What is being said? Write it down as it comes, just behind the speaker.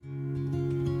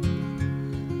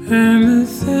and the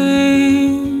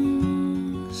things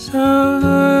of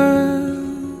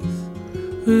earth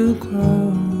will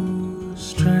grow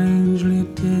strangely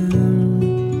dim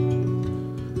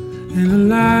in the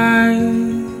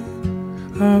light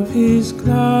of His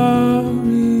glory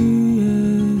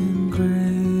and grace.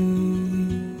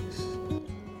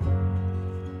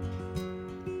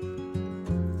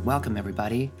 Welcome,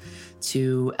 everybody,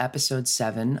 to episode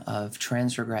 7 of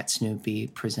Transregret Snoopy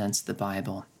Presents the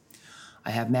Bible. I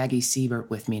have Maggie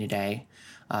Siebert with me today,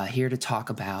 here to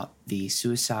talk about the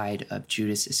suicide of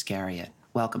Judas Iscariot.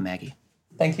 Welcome, Maggie.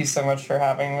 Thank you so much for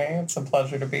having me. It's a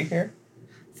pleasure to be here.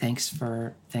 Thanks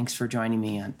for joining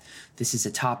me. This is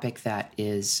a topic that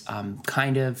is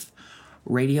kind of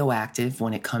radioactive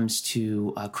when it comes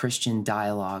to Christian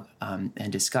dialogue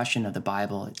and discussion of the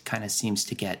Bible. It kind of seems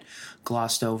to get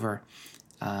glossed over.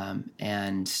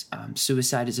 And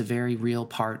suicide is a very real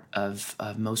part of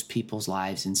most people's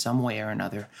lives in some way or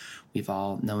another. We've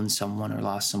all known someone or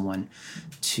lost someone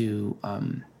to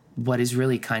what is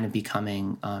really kind of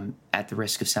becoming, at the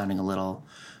risk of sounding a little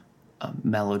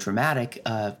melodramatic,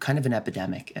 kind of an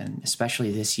epidemic, and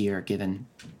especially this year, given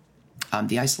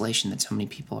the isolation that so many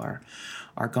people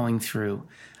are going through.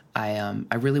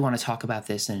 I really want to talk about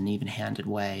this in an even-handed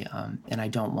way, and I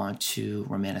don't want to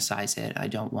romanticize it. I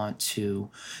don't want to,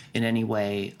 in any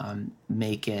way,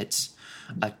 make this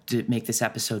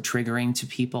episode triggering to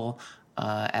people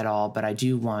at all. But I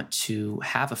do want to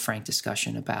have a frank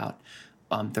discussion about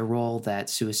the role that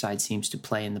suicide seems to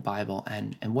play in the Bible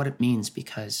and what it means,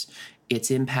 because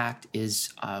its impact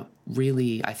is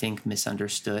really, I think,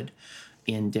 misunderstood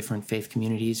in different faith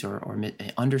communities, or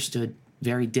understood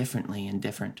very differently in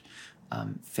different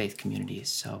faith communities.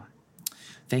 So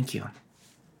thank you.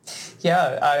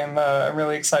 Yeah, I'm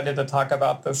really excited to talk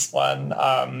about this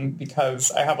one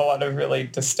because I have a lot of really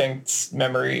distinct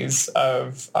memories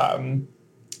of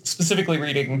specifically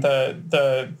reading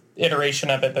the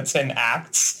iteration of it that's in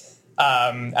Acts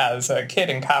as a kid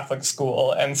in Catholic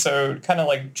school. And so kind of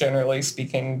like generally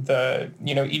speaking,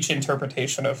 each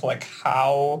interpretation of like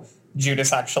how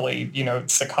Judas actually,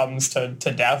 succumbs to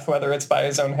death, whether it's by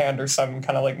his own hand or some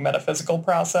kind of like metaphysical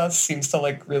process, seems to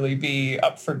like really be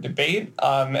up for debate.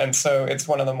 And so it's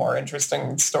one of the more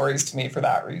interesting stories to me for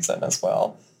that reason as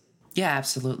well. Yeah,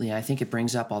 absolutely. I think it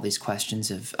brings up all these questions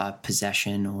of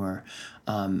possession or,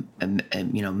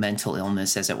 mental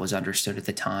illness as it was understood at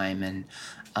the time.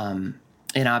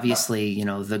 And obviously,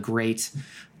 the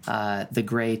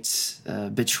great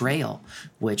betrayal,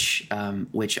 which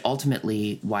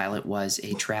ultimately, while it was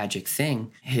a tragic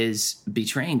thing, his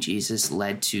betraying Jesus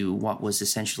led to what was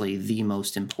essentially the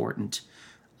most important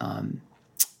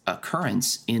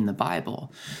occurrence in the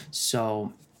Bible.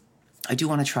 So I do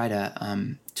want to try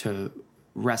to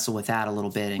wrestle with that a little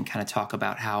bit and kind of talk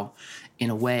about how, in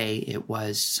a way, it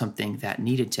was something that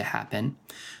needed to happen,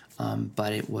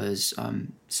 but it was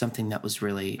something that was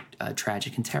really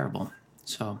tragic and terrible.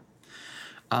 So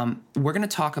we're going to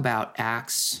talk about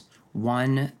Acts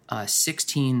 1,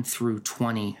 16 through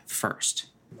 20 first.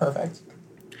 Perfect.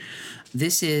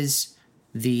 This is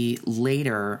the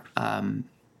later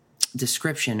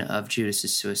description of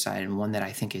Judas's suicide, and one that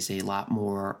I think is a lot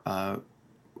more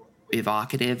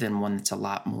evocative, and one that's a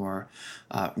lot more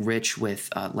rich with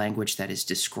language that is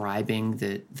describing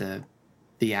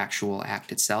the actual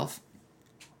act itself.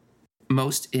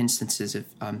 Most instances of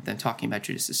them talking about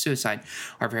Judas' suicide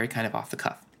are very kind of off the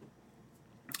cuff.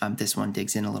 This one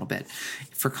digs in a little bit.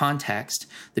 For context,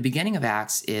 the beginning of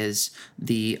Acts is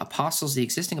the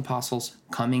existing apostles,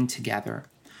 coming together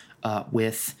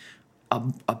with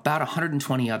about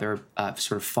 120 other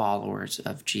sort of followers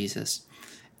of Jesus,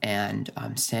 and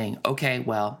saying, okay,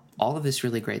 well, all of this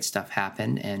really great stuff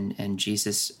happened, and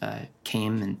Jesus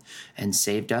came and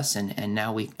saved us, and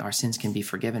now our sins can be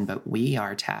forgiven, but we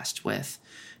are tasked with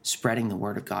spreading the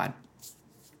word of God.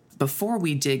 Before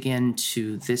we dig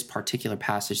into this particular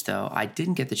passage, though, I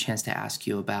didn't get the chance to ask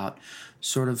you about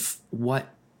sort of what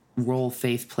role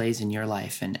faith plays in your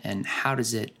life, and how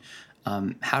does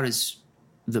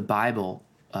the Bible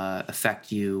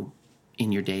affect you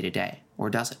in your day-to-day,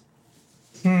 or does it?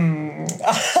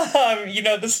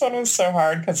 This one was so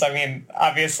hard because,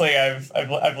 obviously I've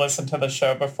listened to the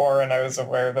show before, and I was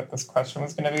aware that this question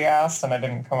was going to be asked, and I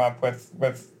didn't come up with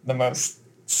the most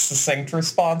succinct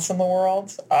response in the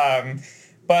world.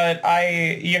 But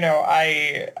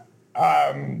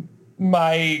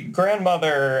my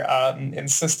grandmother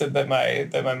insisted that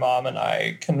my mom and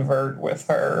I convert with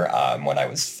her when I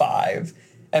was 5.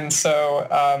 And so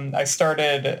I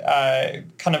started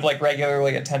kind of like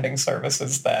regularly attending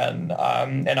services then.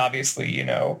 And obviously,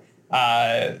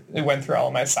 went through all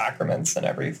of my sacraments and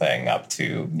everything up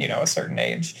to, a certain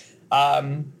age.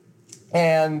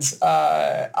 And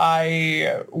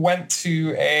I went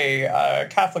to a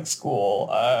Catholic school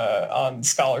on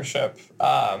scholarship.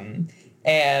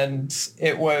 And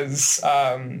it was,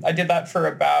 I did that for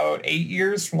about 8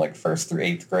 years from like 1st through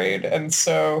 8th grade. And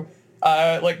so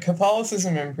like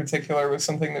Catholicism in particular was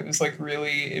something that was like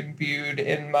really imbued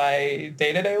in my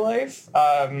day-to-day life.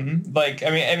 Like, I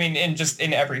mean,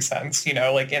 in every sense,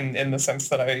 like in the sense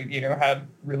that I, had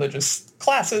religious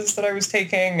classes that I was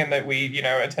taking and that we,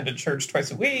 attended church twice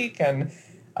a week and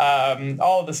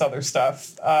all of this other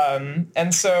stuff.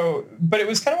 And so, but it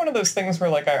was kind of one of those things where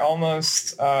like I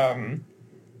almost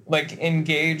like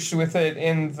engaged with it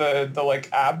in the like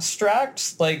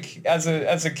abstract. Like as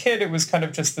a kid, it was kind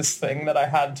of just this thing that I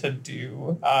had to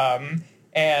do.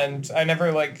 And I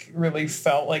never like really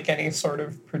felt like any sort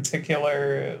of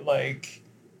particular like,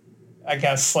 I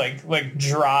guess like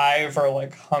drive or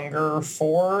like hunger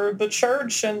for the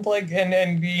church and like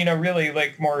and really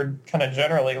like more kind of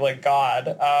generally like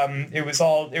God. It was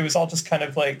all just kind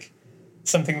of like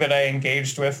something that I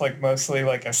engaged with like mostly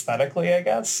like aesthetically, I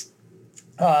guess.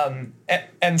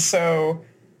 And so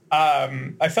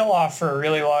I fell off for a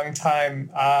really long time,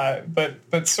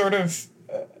 but sort of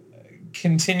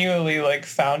continually like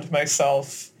found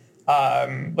myself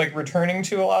like returning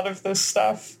to a lot of this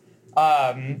stuff,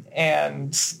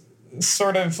 and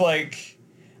sort of like,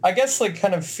 I guess like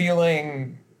kind of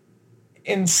feeling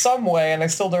in some way, and I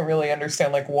still don't really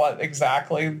understand like what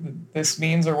exactly this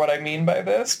means or what I mean by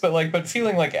this, but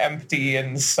feeling like empty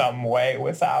in some way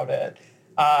without it.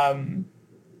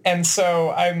 And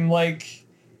so I'm like,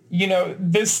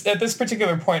 this at this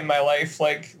particular point in my life,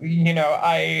 like,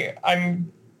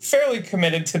 I'm fairly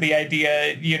committed to the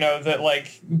idea, that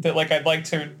I'd like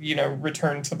to,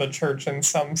 return to the church in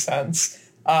some sense.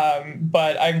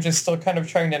 But I'm just still kind of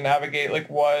trying to navigate like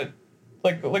what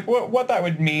that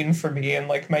would mean for me in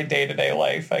like my day-to-day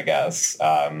life, I guess.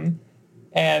 And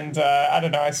I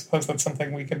don't know, I suppose that's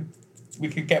something we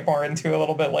could get more into a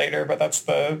little bit later, but that's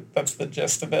the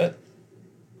gist of it.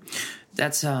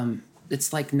 That's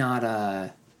it's like not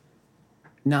a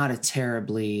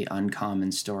terribly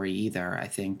uncommon story either. I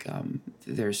think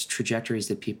there's trajectories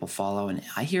that people follow, and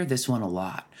I hear this one a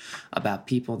lot about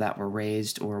people that were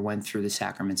raised or went through the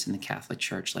sacraments in the Catholic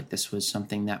Church. Like this was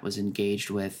something that was engaged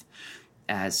with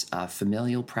as a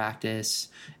familial practice.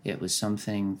 It was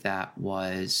something that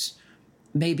was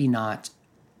maybe not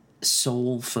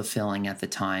soul fulfilling at the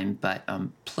time, but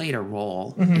played a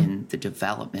role in the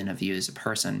development of you as a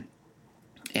person.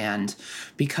 And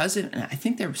because I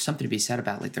think there was something to be said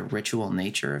about like the ritual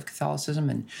nature of Catholicism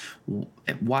and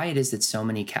why it is that so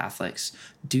many Catholics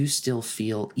do still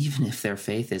feel, even if their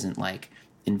faith isn't like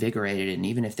invigorated, and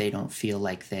even if they don't feel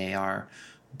like they are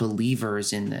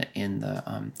believers in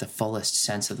the fullest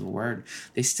sense of the word,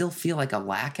 they still feel like a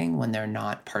lacking when they're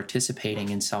not participating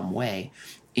in some way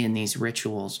in these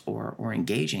rituals or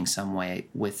engaging some way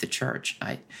with the church.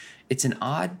 It's an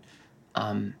odd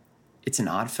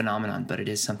phenomenon, but it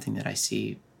is something that I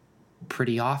see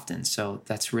pretty often. So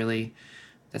that's really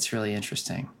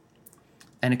interesting.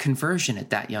 And a conversion at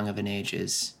that young of an age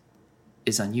is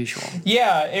unusual.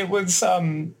 Yeah, it was.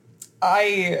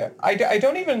 I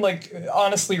don't even like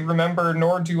honestly remember,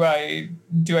 nor do I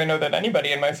know that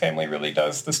anybody in my family really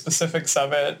does the specifics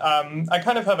of it. I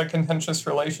kind of have a contentious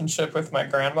relationship with my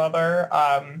grandmother.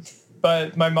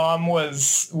 But my mom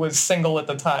was single at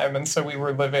the time, and so we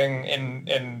were living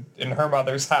in her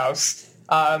mother's house.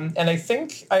 And I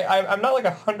think I'm not like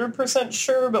 100%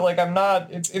 sure, but like I'm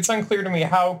not. It's unclear to me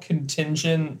how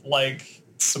contingent like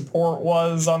support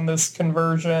was on this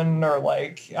conversion, or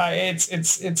like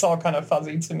it's all kind of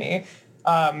fuzzy to me.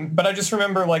 But I just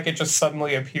remember like it just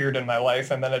suddenly appeared in my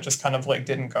life, and then it just kind of like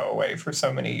didn't go away for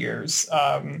so many years.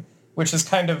 Which is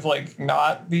kind of like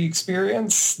not the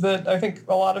experience that I think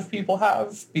a lot of people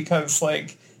have, because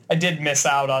like I did miss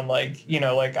out on like,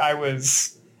 like I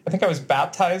think I was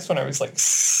baptized when I was like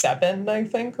 7, I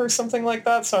think, or something like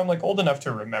that. So I'm like old enough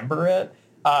to remember it,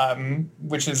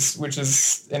 which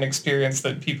is an experience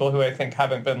that people who I think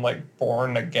haven't been like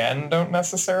born again don't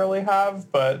necessarily have.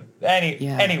 But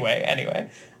anyway,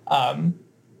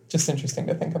 just interesting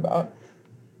to think about.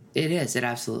 It is. It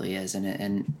absolutely is.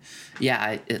 And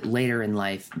later in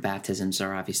life, baptisms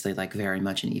are obviously like very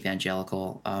much an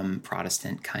evangelical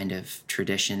Protestant kind of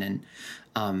tradition.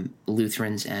 And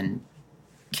Lutherans and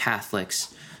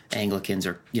Catholics, Anglicans,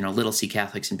 or, little C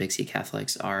Catholics and big C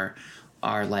Catholics are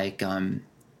like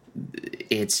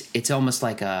it's almost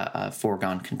like a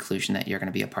foregone conclusion that you're going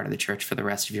to be a part of the church for the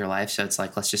rest of your life. So it's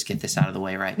like, let's just get this out of the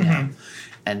way right now.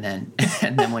 And then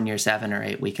when you're 7 or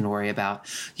 8, we can worry about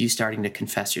you starting to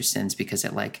confess your sins, because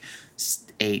at like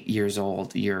 8 years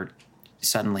old, you're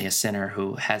suddenly a sinner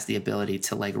who has the ability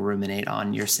to like ruminate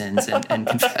on your sins and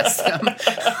confess them,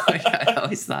 which I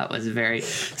always thought was a very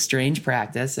strange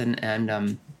practice.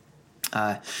 And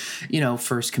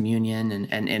First Communion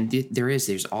and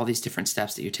there's all these different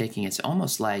steps that you're taking. It's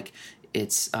almost like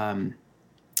it's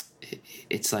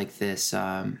like this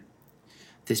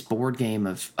board game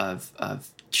of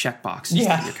check boxes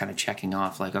that you're kind of checking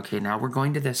off, like, okay, now we're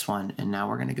going to this one, and now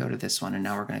we're going to go to this one, and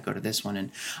now we're going to go to this one. And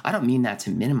I don't mean that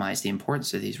to minimize the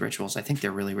importance of these rituals. I think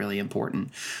they're really, really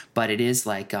important. But it is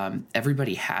like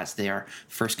everybody has their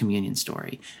first communion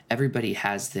story. Everybody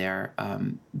has their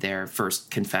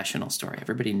first confessional story.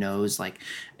 Everybody knows, like,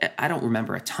 I don't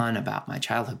remember a ton about my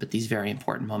childhood, but these very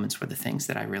important moments were the things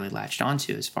that I really latched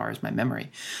onto as far as my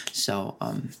memory. So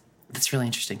that's really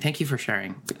interesting. Thank you for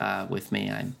sharing with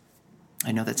me.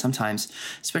 I know that sometimes,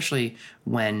 especially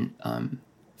when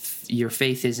your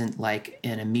faith isn't like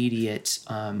an immediate,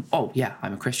 oh yeah,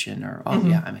 I'm a Christian, or oh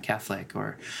yeah, I'm a Catholic,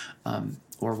 or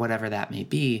whatever that may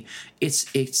be,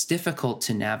 it's difficult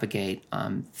to navigate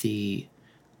the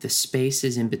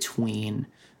spaces in between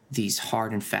these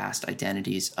hard and fast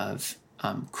identities of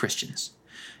Christians.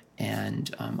 And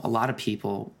a lot of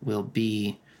people will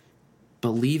be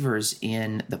believers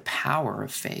in the power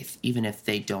of faith, even if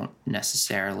they don't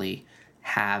necessarily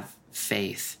have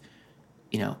faith,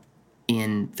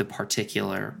 in the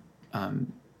particular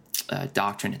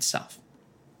doctrine itself.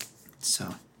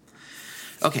 So,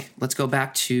 okay, let's go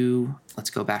back to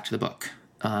the book.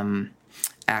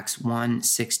 Acts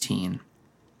 1:16.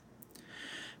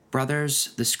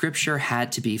 Brothers, the scripture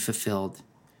had to be fulfilled,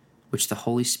 which the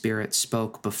Holy Spirit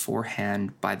spoke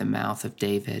beforehand by the mouth of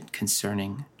David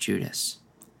concerning Judas,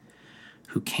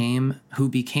 who became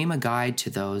a guide to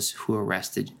those who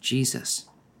arrested Jesus.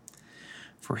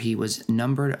 For he was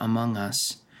numbered among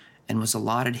us and was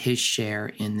allotted his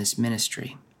share in this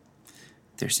ministry.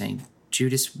 They're saying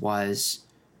Judas was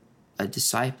a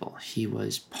disciple. He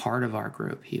was part of our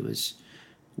group. He was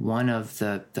one of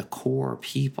the core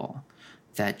people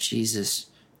that Jesus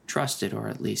trusted, or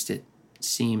at least it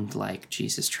seemed like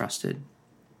Jesus trusted.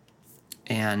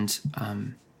 And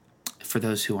for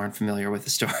those who aren't familiar with the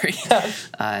story,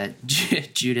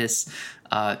 Judas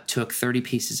took 30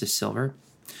 pieces of silver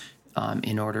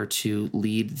in order to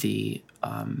lead the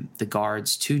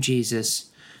guards to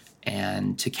Jesus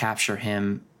and to capture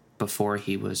him before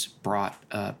he was brought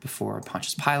before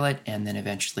Pontius Pilate, and then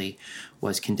eventually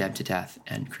was condemned to death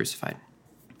and crucified.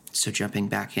 So jumping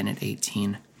back in at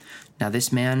 18. Now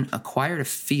this man acquired a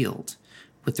field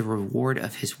with the reward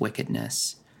of his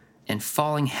wickedness, and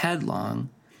falling headlong,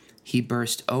 he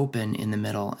burst open in the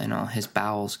middle, and all his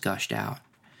bowels gushed out.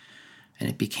 And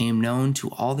it became known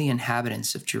to all the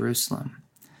inhabitants of Jerusalem,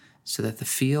 so that the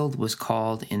field was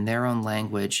called in their own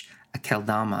language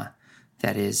Akeldama,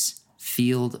 that is,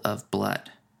 field of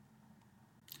blood.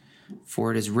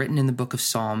 For it is written in the book of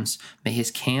Psalms, may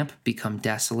his camp become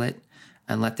desolate,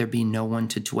 and let there be no one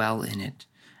to dwell in it,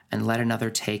 and let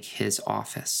another take his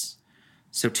office.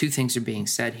 So two things are being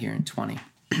said here in 20.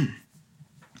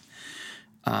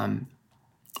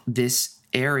 This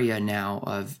area now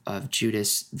of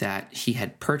Judas that he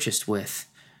had purchased with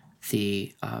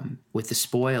the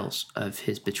spoils of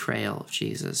his betrayal of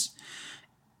Jesus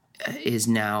is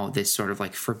now this sort of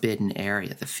like forbidden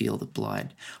area, the field of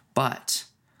blood. But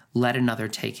let another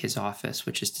take his office,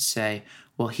 which is to say,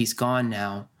 well, he's gone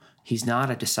now. He's not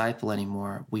a disciple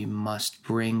anymore. We must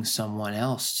bring someone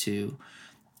else to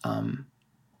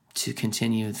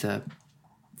continue the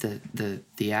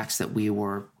acts that we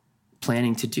were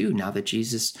planning to do. Now that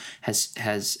Jesus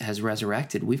has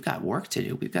resurrected, we've got work to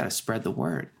do. We've got to spread the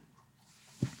word.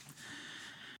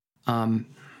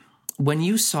 When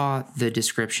you saw the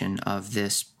description of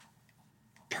this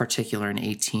particular in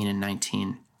 18 and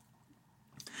 19,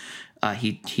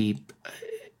 he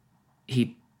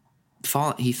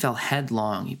fell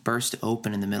headlong. He burst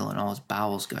open in the middle, and all his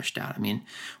bowels gushed out. I mean,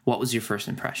 what was your first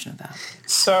impression of that?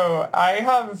 So I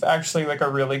have actually like a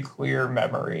really clear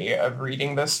memory of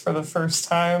reading this for the first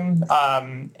time.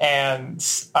 I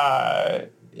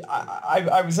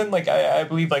was in like, I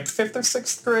believe like 5th or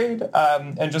 6th grade,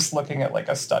 and just looking at like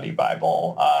a study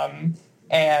Bible.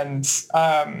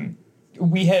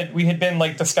 We had been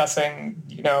like discussing,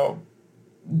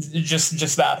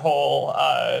 just that whole,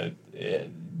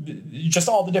 just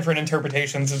all the different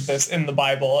interpretations of this in the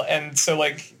Bible. And so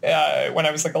like, when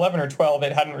I was like 11 or 12,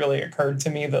 it hadn't really occurred to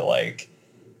me that like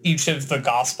each of the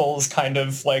Gospels kind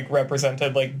of like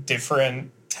represented like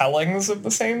different tellings of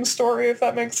the same story, if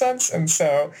that makes sense. And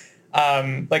so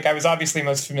like I was obviously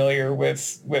most familiar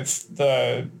with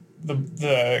the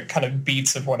kind of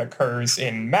beats of what occurs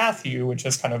in Matthew, which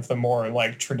is kind of the more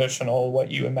like traditional,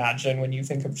 what you imagine when you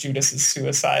think of Judas's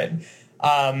suicide.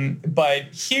 But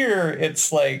here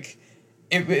it's like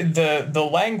the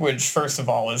language, first of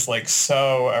all, is like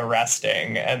so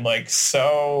arresting and like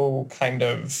so kind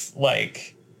of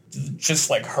like just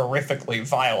like horrifically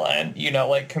violent, you know,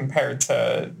 like compared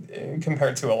to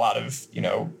a lot of, you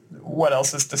know, what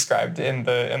else is described in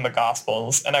the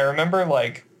Gospels. And I remember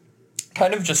like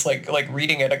kind of just like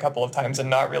reading it a couple of times and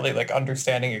not really like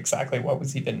understanding exactly what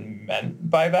was even meant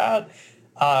by that.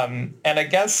 And I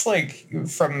guess like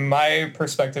from my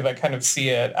perspective, I kind of see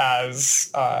it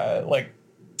as like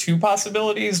two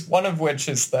possibilities. One of which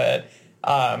is that,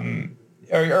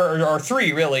 or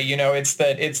three really, you know, it's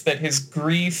that his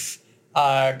grief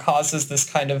causes this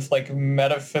kind of like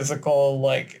metaphysical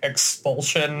like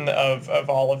expulsion of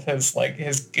all of his like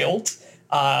his guilt.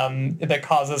 That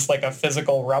causes like a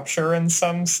physical rupture in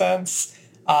some sense,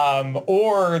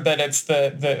 or that it's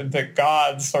the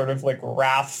God sort of like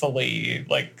wrathfully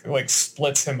like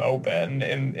splits him open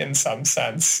in some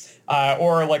sense,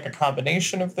 or like a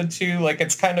combination of the two. Like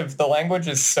it's kind of, the language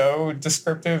is so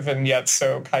descriptive and yet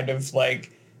so kind of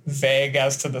like vague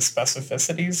as to the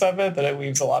specificities of it that it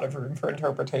leaves a lot of room for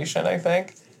interpretation, I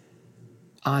think.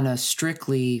 On a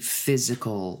strictly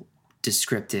physical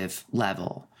descriptive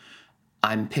level,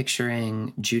 I'm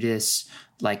picturing Judas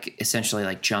like essentially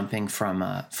like jumping from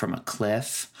a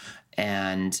cliff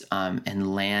and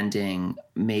landing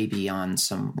maybe on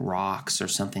some rocks or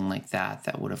something like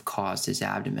that would have caused his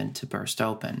abdomen to burst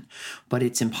open. But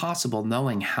it's impossible,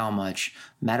 knowing how much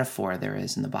metaphor there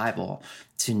is in the Bible,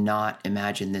 to not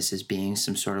imagine this as being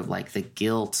some sort of like the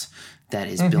guilt that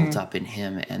is built up in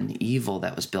him and the evil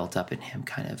that was built up in him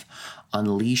kind of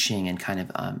unleashing and kind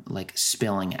of like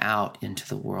spilling out into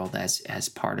the world as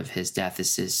part of his death.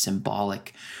 This is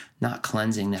symbolic, not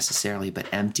cleansing necessarily, but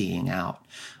emptying out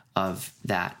of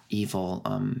that evil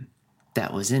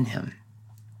that was in him.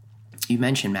 You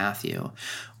mentioned Matthew,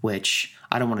 which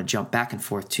I don't want to jump back and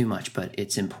forth too much, but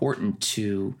it's important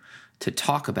to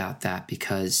talk about that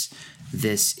because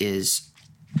this is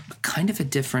kind of a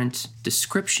different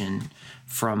description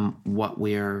from what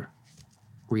we're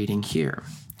reading here.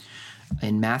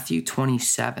 In Matthew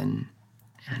 27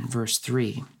 and verse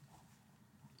 3,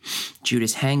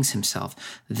 Judas hangs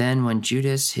himself. Then when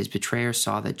Judas, his betrayer,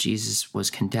 saw that Jesus was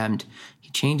condemned, he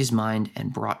changed his mind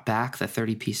and brought back the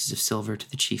 30 pieces of silver to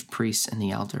the chief priests and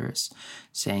the elders,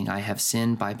 saying, I have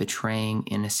sinned by betraying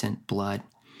innocent blood.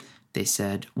 They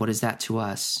said, what is that to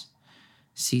us?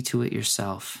 See to it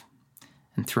yourself.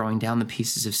 And throwing down the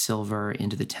pieces of silver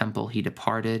into the temple, he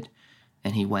departed,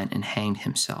 and he went and hanged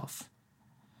himself.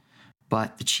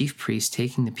 But the chief priest,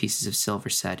 taking the pieces of silver,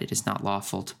 said, it is not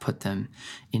lawful to put them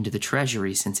into the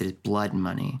treasury, since it is blood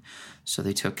money. So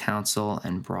they took counsel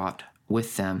and brought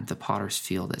with them the potter's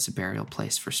field as a burial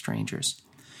place for strangers.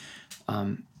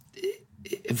 A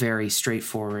very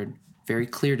straightforward, very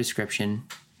clear description.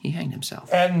 He hanged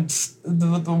himself. And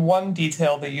the one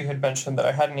detail that you had mentioned that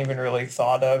I hadn't even really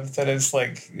thought of, that is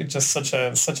like just such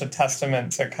a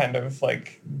testament to kind of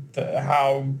like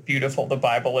how beautiful the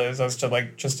Bible is as to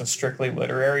like just a strictly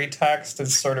literary text,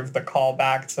 is sort of the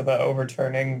callback to the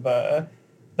overturning the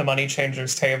money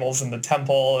changers' tables in the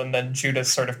temple, and then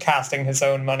Judas sort of casting his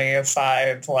own money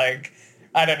aside. Like,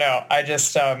 I don't know. I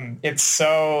just it's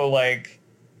so like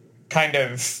kind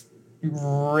of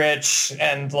rich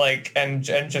and like and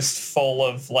just full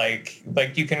of like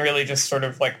you can really just sort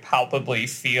of like palpably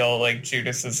feel like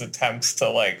Judas's attempts to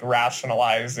like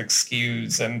rationalize,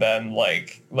 excuse, and then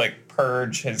like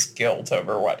purge his guilt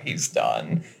over what he's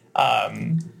done.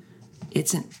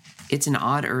 It's an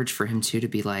odd urge for him too to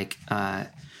be like,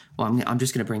 well, I'm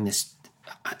just going to bring this.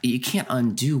 You can't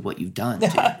undo what you've done,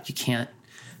 dude. You can't.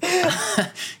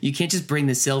 You can't just bring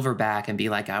the silver back and be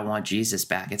like, I want Jesus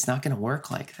back. It's not going to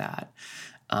work like that.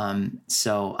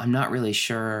 So I'm not really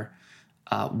sure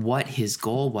what his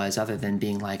goal was, other than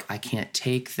being like, I can't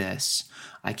take this.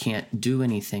 I can't do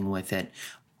anything with it.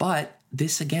 But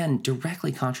this, again,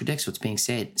 directly contradicts what's being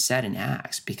said in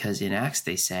Acts, because in Acts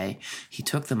they say he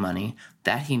took the money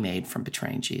that he made from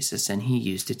betraying Jesus and he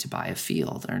used it to buy a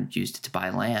field, or used it to buy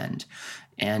land.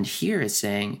 And here it's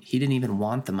saying he didn't even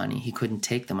want the money. He couldn't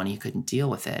take the money. He couldn't deal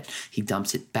with it. He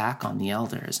dumps it back on the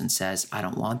elders and says, I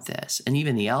don't want this. And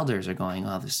even the elders are going,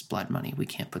 oh, this is blood money. We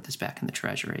can't put this back in the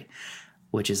treasury,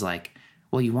 which is like,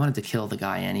 well, you wanted to kill the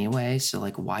guy anyway. So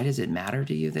like, why does it matter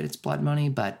to you that it's blood money?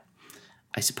 But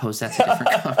I suppose that's a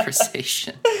different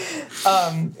conversation.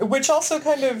 Which also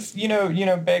kind of,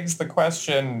 begs the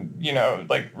question,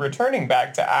 like returning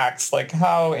back to Acts, like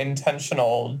how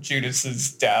intentional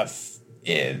Judas's death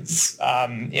is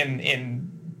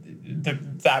in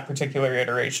that particular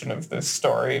iteration of this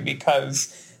story,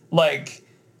 because like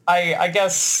I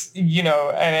guess,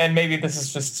 and maybe this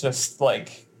is just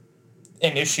like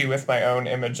an issue with my own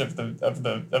image of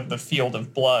the field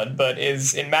of blood, but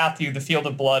is in Matthew, the field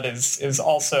of blood is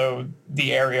also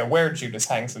the area where Judas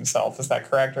hangs himself. Is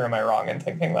that correct, or am I wrong in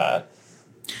thinking that?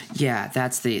 Yeah,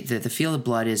 that's the field of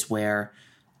blood is where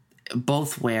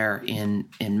in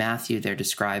Matthew they're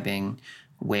describing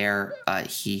where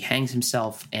he hangs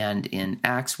himself, and in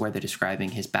Acts where they're describing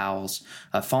his bowels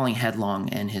falling headlong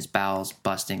and his bowels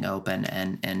busting open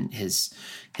and his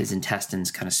intestines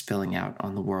kind of spilling out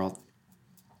on the world.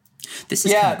 This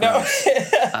is well,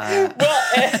 and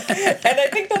I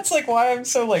think that's like why I'm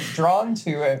so like drawn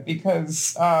to it,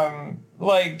 because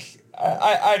like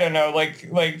I don't know,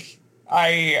 like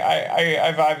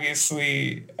I've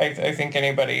obviously I think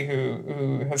anybody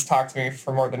who has talked to me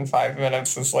for more than 5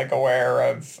 minutes is like aware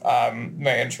of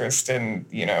my interest in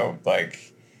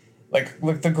like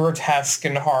the grotesque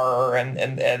and horror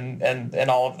and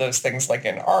all of those things like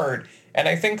in art. And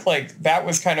I think like that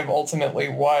was kind of ultimately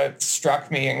what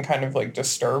struck me and kind of like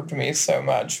disturbed me so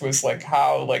much, was like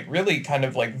how like really kind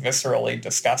of like viscerally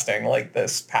disgusting like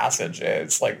this passage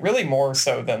is, like really more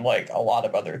so than like a lot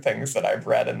of other things that I've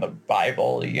read in the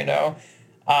Bible, and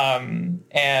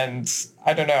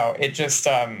I don't know, it just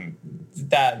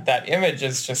that image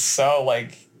is just so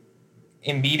like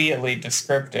immediately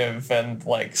descriptive and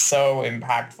like so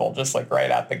impactful, just like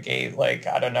right at the gate. Like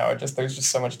I don't know, there's just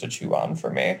so much to chew on for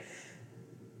me.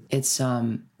 It's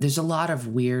there's a lot of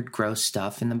weird, gross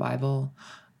stuff in the Bible.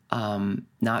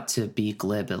 Not to be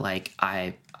glib, but like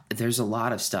there's a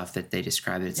lot of stuff that they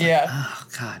describe. It's like, oh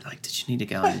God, like did you need to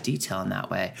go into detail in that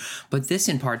way? But this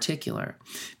in particular,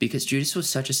 because Judas was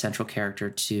such a central character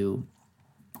to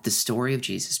the story of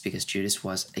Jesus, because Judas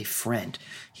was a friend,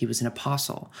 he was an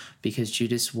apostle, because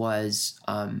Judas was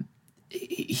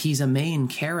he's a main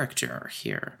character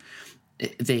here.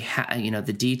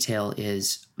 The detail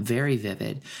is very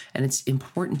vivid, and it's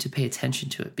important to pay attention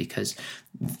to it, because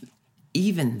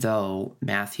even though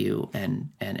Matthew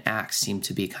and Acts seem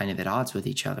to be kind of at odds with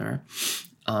each other,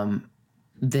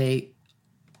 they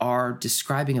are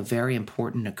describing a very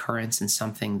important occurrence and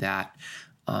something that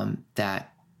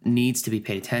needs to be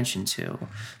paid attention to.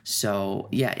 So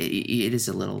yeah, it is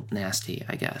a little nasty,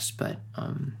 I guess, but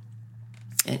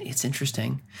it's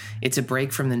interesting. It's a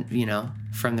break from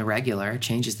the regular. It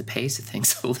changes the pace of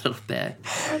things a little bit.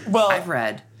 Well, I've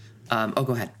read.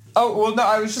 Go ahead. Oh well, no,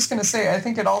 I was just gonna say, I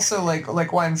think it also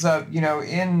like winds up,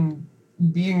 in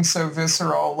being so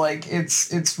visceral. Like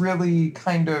it's really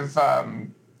kind of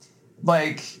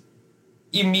like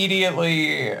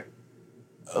immediately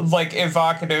like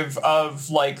evocative of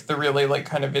like the really like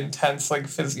kind of intense like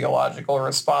physiological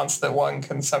response that one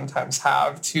can sometimes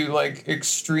have to like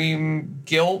extreme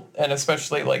guilt, and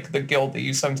especially like the guilt that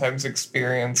you sometimes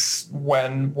experience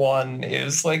when one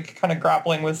is like kind of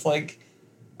grappling with like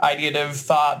ideative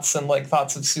thoughts and like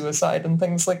thoughts of suicide and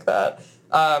things like that.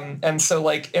 And so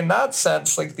like in that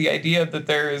sense, like the idea that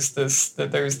there's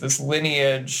this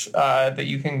lineage that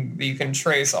you can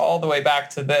trace all the way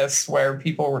back to this, where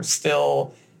people were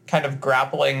still kind of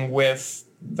grappling with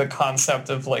the concept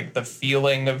of like the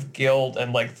feeling of guilt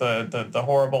and like the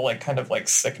horrible like kind of like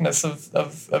sickness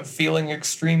of feeling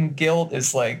extreme guilt,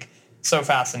 is like so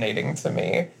fascinating to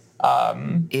me.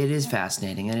 It is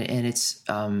fascinating, and it's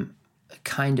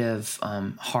kind of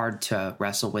hard to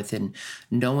wrestle with, in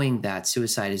knowing that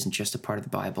suicide isn't just a part of the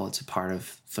Bible, it's a part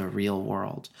of the real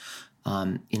world.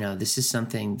 This is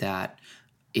something that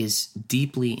is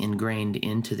deeply ingrained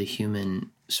into the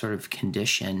human sort of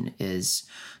condition. Is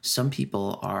some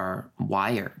people are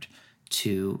wired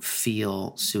to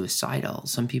feel suicidal.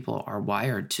 Some people are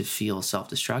wired to feel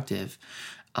self-destructive.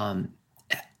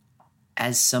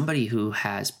 As somebody who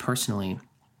has personally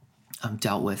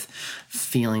dealt with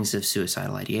feelings of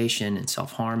suicidal ideation and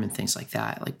self-harm and things like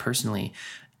that, like personally,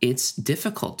 it's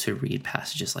difficult to read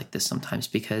passages like this sometimes,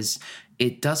 because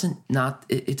it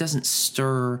doesn't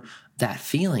stir that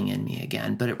feeling in me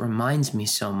again, but it reminds me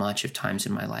so much of times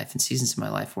in my life and seasons of my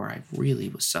life where I really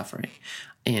was suffering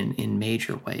in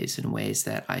major ways, in ways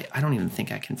that I don't even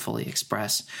think I can fully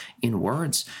express in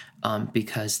words,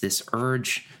 because this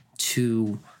urge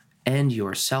to end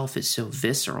yourself is so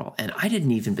visceral. And I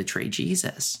didn't even betray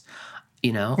Jesus,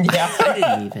 Yeah.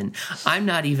 I'm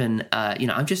not even,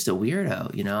 I'm just a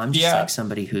weirdo, I'm just like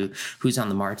somebody who's on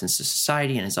the margins of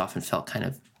society and has often felt kind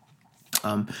of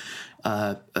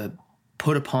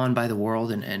put upon by the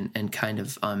world and kind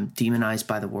of demonized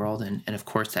by the world. And of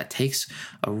course, that takes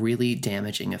a really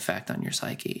damaging effect on your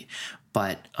psyche.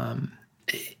 But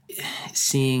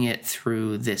seeing it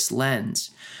through this lens,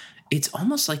 it's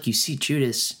almost like you see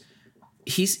Judas,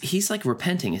 he's like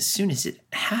repenting as soon as it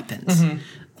happens. Mm-hmm.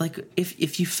 Like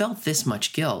if you felt this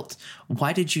much guilt,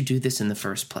 why did you do this in the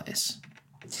first place?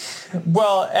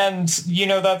 Well, and,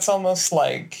 that's almost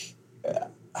like,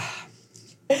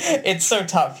 it's so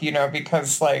tough,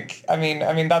 because like, I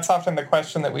mean, that's often the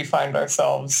question that we find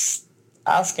ourselves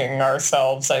asking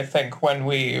ourselves, I think, when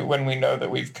we know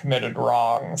that we've committed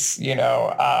wrongs,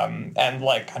 and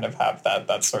like kind of have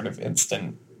that sort of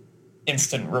instant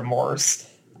remorse.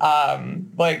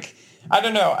 Like, I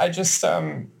don't know. I just,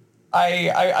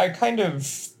 I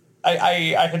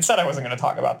had said I wasn't going to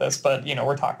talk about this, but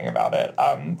we're talking about it.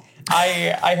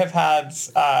 I have had,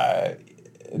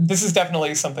 this is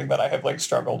definitely something that I have like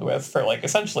struggled with for like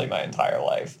essentially my entire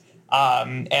life.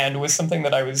 And was something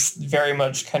that I was very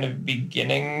much kind of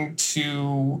beginning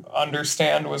to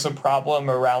understand was a problem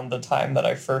around the time that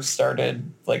I first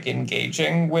started like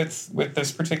engaging with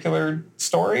this particular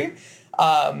story.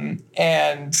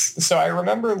 And so I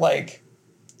remember like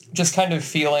just kind of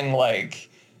feeling like,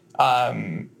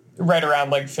 right around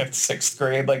like 5th, 6th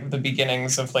grade, like the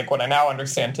beginnings of like what I now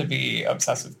understand to be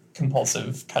obsessive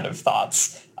compulsive kind of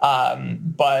thoughts.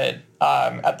 But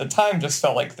at the time just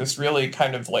felt like this really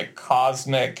kind of like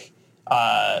cosmic,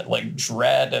 like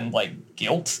dread and like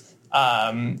guilt,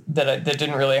 that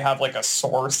didn't really have like a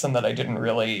source and that I didn't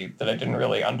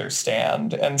really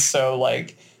understand. And so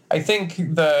like, I think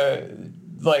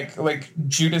like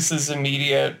Judas's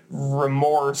immediate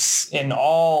remorse in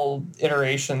all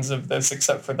iterations of this,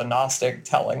 except for the Gnostic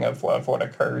telling of what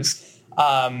occurs,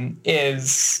 was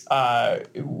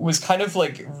kind of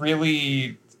like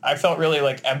really, I felt really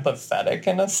like empathetic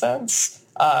in a sense,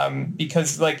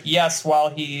 because like, yes,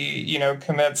 while he,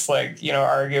 commits like,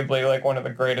 arguably like one of the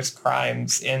greatest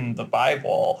crimes in the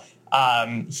Bible,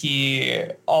 he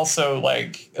also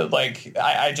I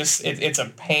just, it's a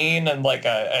pain and like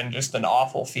and just an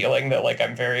awful feeling that like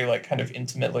I'm very like kind of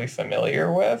intimately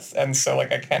familiar with. And so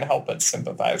like I can't help but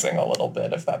sympathizing a little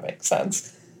bit, if that makes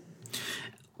sense.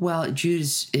 Well,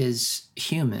 Judas is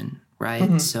human, right?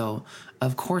 Mm-hmm. So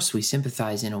of course we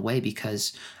sympathize in a way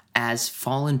because as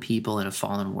fallen people in a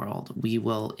fallen world, we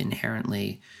will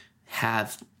inherently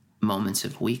have moments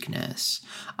of weakness.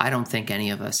 I don't think any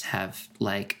of us have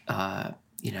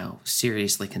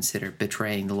seriously considered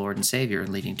betraying the Lord and Savior and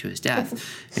leading to his death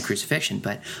and crucifixion.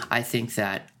 But I think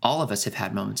that all of us have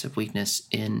had moments of weakness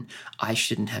in, I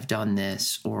shouldn't have done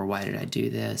this, or why did I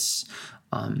do this?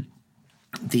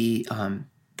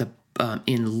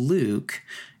 In Luke,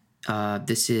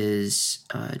 this is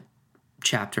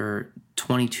chapter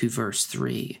 22, verse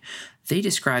 3. They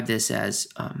describe this as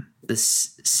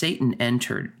Satan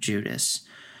entered Judas,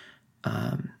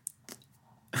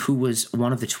 who was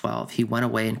one of the 12. He went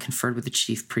away and conferred with the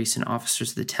chief priests and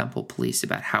officers of the temple police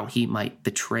about how he might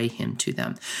betray him to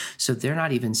them. So they're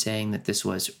not even saying that this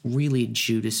was really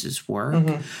Judas's work.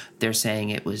 Mm-hmm. They're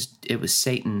saying it was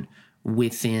Satan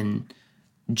within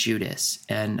Judas.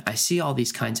 And I see all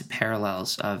these kinds of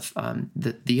parallels of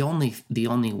the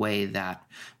only way that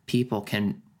people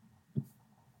can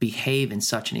behave in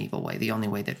such an evil way, the only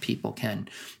way that people can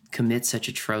commit such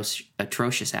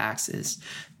atrocious acts is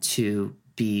to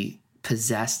be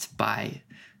possessed by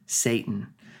Satan,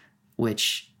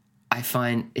 which I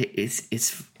find it's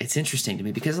interesting to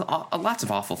me because lots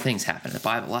of awful things happen in the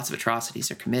Bible. Lots of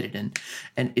atrocities are committed,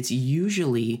 and it's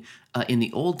usually in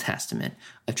the Old Testament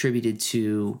attributed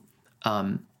to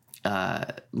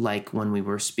like when we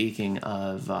were speaking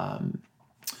of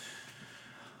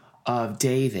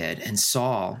David and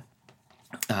Saul.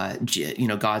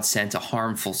 God sent a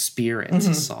harmful spirit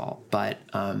to Saul, but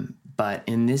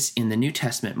in the New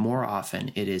Testament, more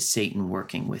often it is Satan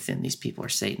working within these people, or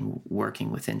Satan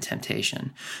working within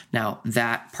temptation. Now,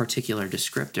 that particular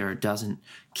descriptor doesn't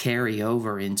carry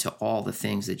over into all the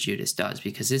things that Judas does,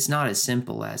 because it's not as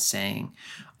simple as saying,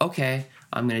 okay,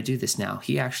 I'm going to do this now.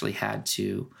 He actually had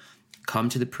to come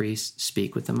to the priests,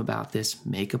 speak with them about this,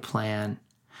 make a plan.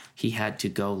 He had to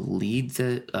go lead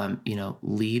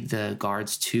the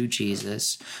guards to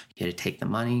Jesus. He had to take the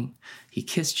money. He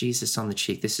kissed Jesus on the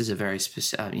cheek. This is a very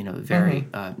specific,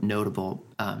 notable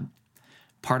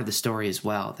part of the story as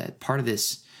well. That part of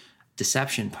this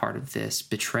deception, part of this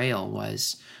betrayal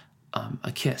was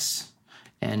a kiss,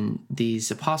 and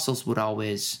these apostles would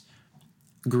always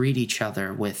greet each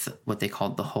other with what they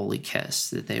called the holy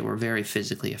kiss. That they were very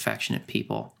physically affectionate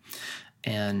people.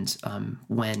 And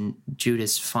when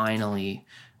Judas finally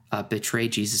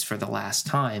betrayed Jesus for the last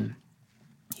time,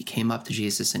 He came up to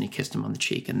Jesus and he kissed him on the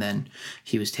cheek, and then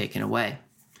he was taken away.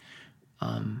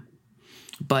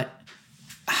 But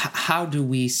how do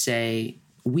we say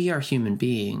we are human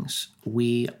beings?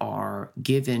 We are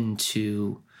given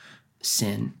to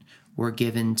sin. We're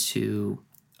given to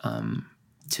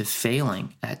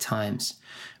failing at times,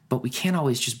 but we can't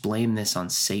always just blame this on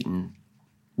Satan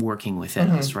working within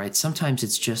us, right? Sometimes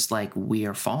it's just like we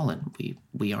are fallen.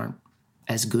 We aren't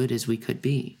as good as we could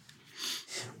be.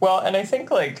 Well, and I think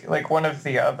like one of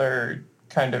the other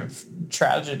kind of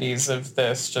tragedies of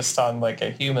this, just on like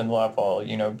a human level,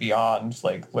 you know, beyond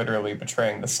like literally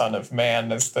betraying the Son of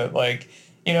Man, is that like,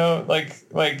 you know, like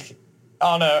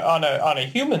on a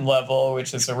human level,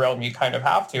 which is a realm you kind of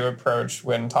have to approach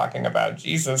when talking about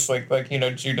Jesus, like you know,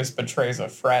 Judas betrays a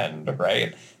friend,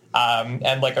 right?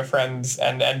 And like a friend's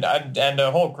and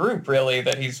a whole group really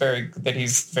that he's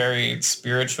very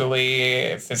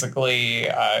spiritually, physically,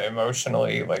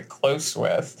 emotionally like close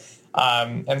with.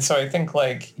 And so I think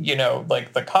like, you know,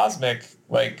 like the cosmic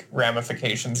like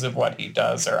ramifications of what he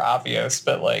does are obvious,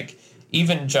 but like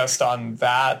even just on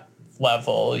that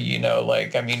level, you know,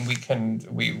 like, I mean,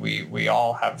 we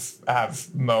all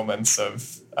have moments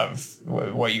of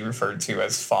what you referred to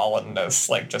as fallenness,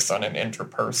 like just on an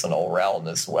interpersonal realm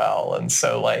as well. And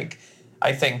so like,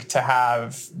 I think to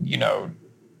have, you know,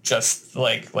 just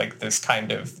like this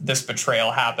kind of this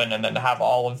betrayal happen and then have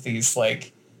all of these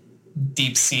like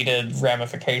deep-seated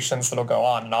ramifications that'll go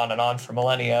on and on and on for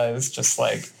millennia is just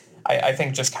like, I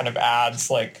think just kind of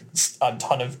adds like a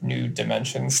ton of new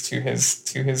dimensions to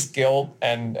his guilt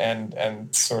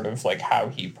and sort of like how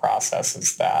he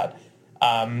processes that,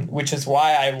 which is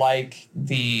why I like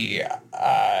the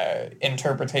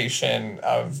interpretation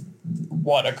of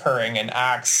what occurring in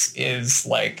Acts is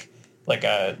like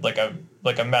a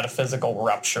metaphysical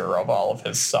rupture of all of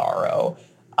his sorrow.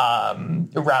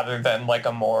 Rather than like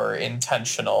a more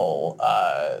intentional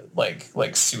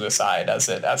like suicide as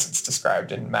it's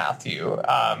described in Matthew.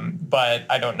 But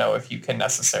I don't know if you can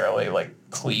necessarily like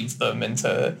cleave them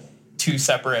into two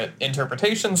separate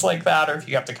interpretations like that, or if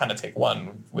you have to kind of take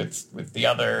one with the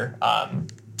other. I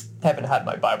haven't had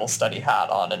my Bible study hat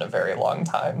on in a very long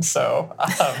time, so.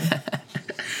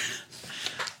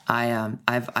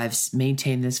 I've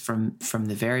maintained this from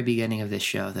the very beginning of this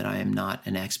show that I am not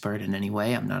an expert in any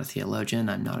way. I'm not a theologian.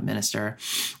 I'm not a minister.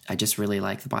 I just really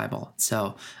like the Bible.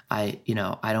 So I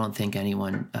don't think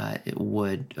anyone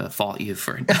would fault you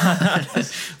for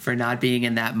for not being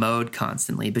in that mode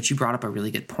constantly. But you brought up a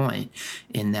really good point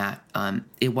in that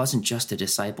it wasn't just a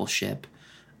discipleship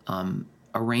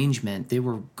arrangement. They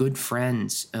were good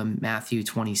friends. Matthew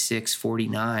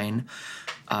 26:49.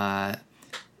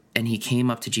 And he came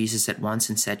up to Jesus at once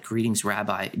and said, "Greetings,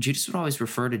 Rabbi." Judas would always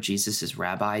refer to Jesus as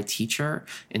Rabbi, teacher,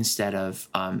 instead of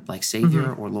like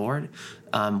Savior or Lord,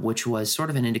 which was sort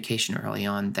of an indication early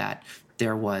on that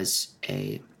there was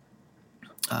a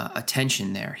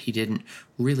tension there. He didn't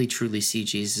really truly see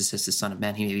Jesus as the Son of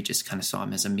Man. He maybe just kind of saw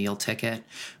him as a meal ticket,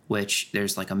 which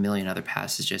there's like a million other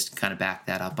passages to kind of back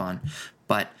that up on.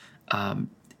 But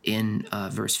in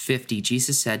verse 50,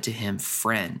 Jesus said to him,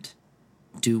 "Friend,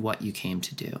 do what you came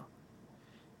to do."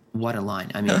 What a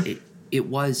line. I mean, it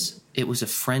was a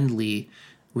friendly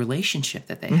relationship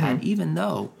that they had, even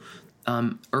though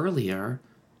earlier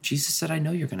Jesus said, "I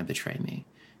know you're going to betray me."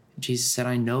 Jesus said,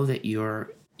 I know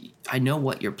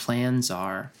what your plans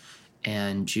are.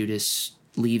 And Judas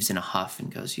leaves in a huff and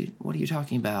goes, "What are you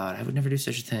talking about? I would never do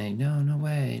such a thing. No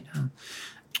way. No."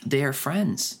 They are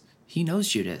friends. He knows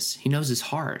Judas. He knows his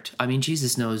heart. I mean,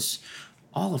 Jesus knows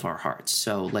all of our hearts.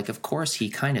 So like, of course he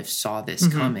kind of saw this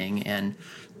coming, and,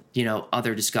 you know,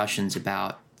 other discussions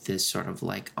about this sort of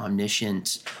like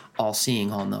omniscient, all-seeing,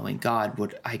 all-knowing God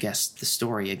would, I guess the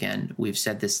story, again, we've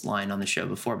said this line on the show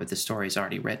before, but the story is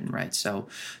already written, right? So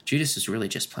Judas was really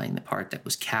just playing the part that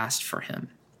was cast for him.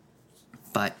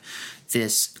 But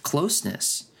this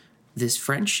closeness, this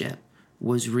friendship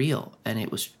was real, and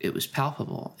it was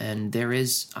palpable. And there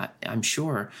is, I'm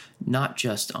sure, not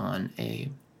just on a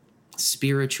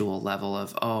spiritual level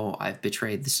of, oh, I've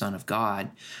betrayed the Son of God,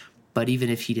 but even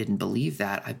if he didn't believe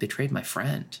that, I betrayed my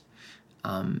friend.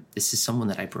 This is someone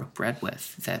that I broke bread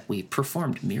with, that we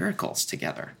performed miracles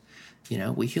together. You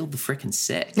know, we healed the frickin'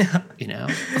 sick, you know?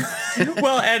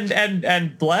 Well,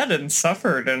 and bled and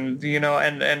suffered and, you know,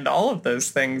 and all of those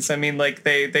things. I mean, like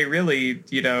they really,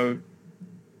 you know,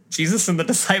 Jesus and the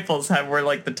disciples were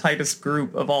like the tightest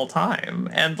group of all time.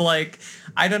 And like,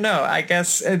 I don't know, I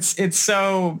guess it's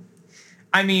so,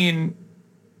 I mean,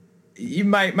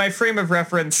 my frame of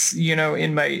reference,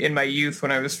 in my youth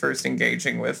when I was first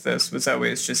engaging with this was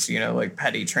always just, like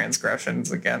petty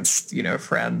transgressions against,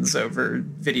 friends over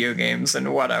video games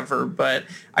and whatever. But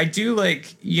I do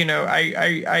like,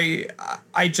 I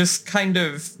just kind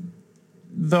of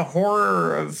the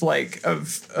horror of like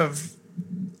of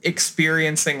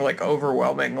experiencing like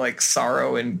overwhelming like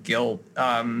sorrow and guilt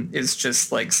is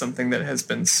just like something that has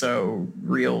been so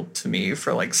real to me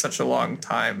for like such a long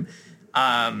time.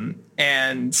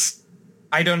 And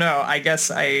I don't know, I guess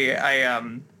sorry, I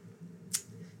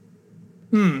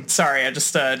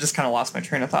just kind of lost my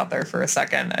train of thought there for a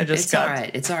second. It's all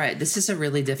right. This is a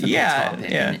really difficult topic.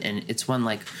 Yeah. And it's one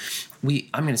like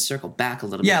I'm going to circle back a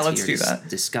little bit to your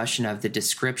discussion of the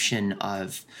description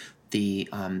of the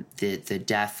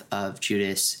death of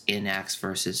Judas in Acts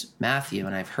versus Matthew.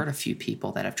 And I've heard a few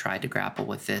people that have tried to grapple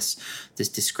with this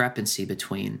discrepancy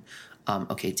between,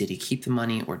 did he keep the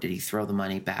money or did he throw the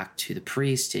money back to the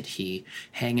priest? Did he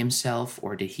hang himself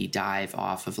or did he dive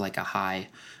off of like a high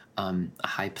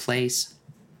place?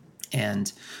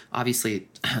 And obviously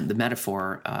the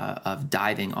metaphor of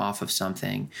diving off of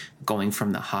something, going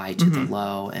from the high to the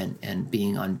low and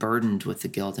being unburdened with the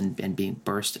guilt and being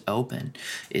burst open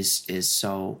is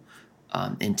so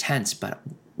intense. But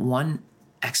one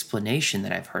explanation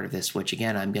that I've heard of this, which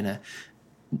again, I'm going to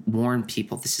warn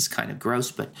people, this is kind of gross,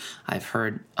 but I've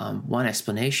heard one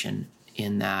explanation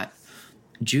in that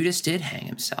Judas did hang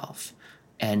himself.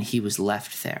 And he was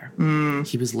left there.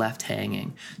 He was left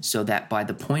hanging, so that by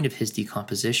the point of his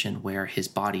decomposition, where his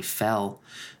body fell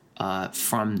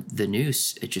from the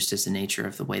noose, it just is the nature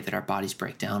of the way that our bodies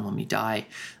break down when we die,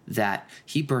 that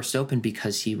he burst open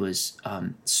because he was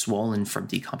swollen from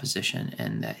decomposition,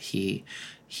 and that he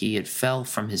had fell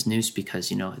from his noose because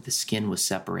the skin was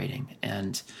separating,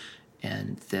 and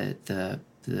the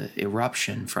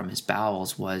eruption from his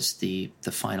bowels was the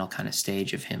final kind of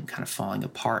stage of him kind of falling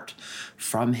apart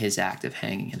from his act of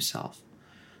hanging himself,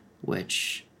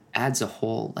 which adds a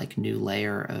whole like new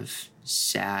layer of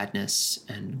sadness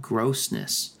and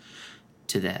grossness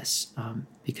to this,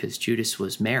 because Judas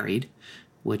was married,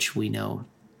 which we know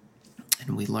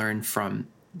and we learn from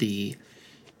the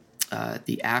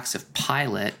Acts of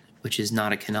Pilate, which is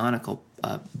not a canonical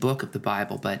book of the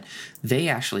Bible, but they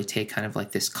actually take kind of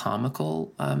like this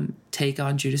comical take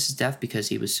on Judas's death because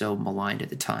he was so maligned at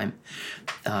the time.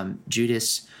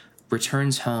 Judas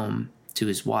returns home to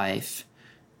his wife,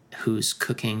 who's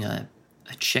cooking a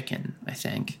chicken, I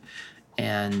think,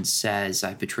 and says,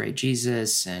 "I betrayed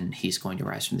Jesus, and he's going to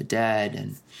rise from the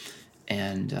dead."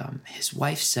 And his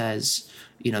wife says,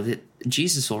 that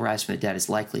Jesus will rise from the dead as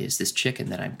likely as this chicken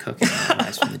that I'm cooking will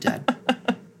rise from the dead.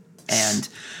 And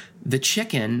the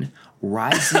chicken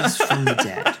rises from the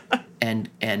dead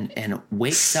and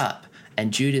wakes up,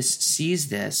 and Judas sees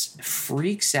this,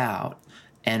 freaks out,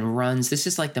 and runs. This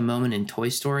is like the moment in Toy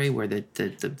Story where the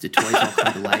toys all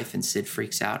come to life and Sid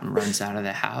freaks out and runs out of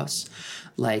the house.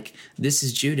 Like, this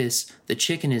is Judas. The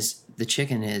chicken is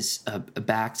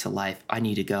back to life. I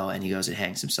need to go. And he goes and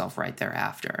hangs himself right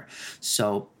thereafter.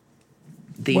 So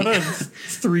what a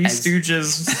Three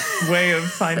Stooges way of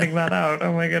finding that out.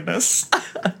 Oh my goodness.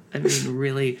 I mean,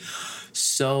 really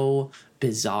so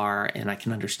bizarre, and I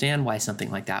can understand why something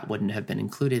like that wouldn't have been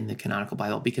included in the canonical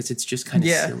Bible, because it's just kind of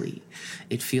silly.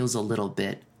 It feels a little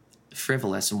bit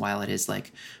frivolous, and while it is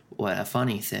like what a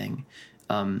funny thing,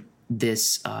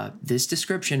 this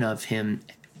description of him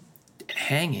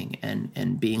hanging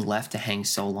and being left to hang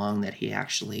so long that he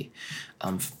actually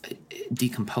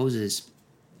decomposes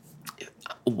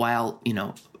while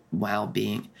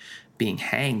being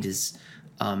hanged is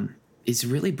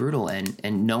really brutal,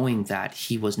 and knowing that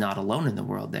he was not alone in the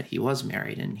world, that he was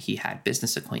married and he had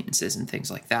business acquaintances and things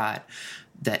like that,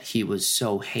 that he was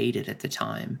so hated at the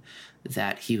time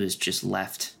that he was just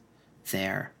left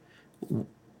there,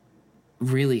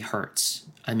 really hurts.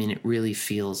 I mean, it really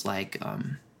feels like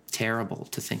terrible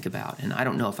to think about, and I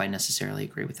don't know if I necessarily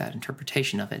agree with that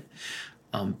interpretation of it.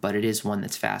 But it is one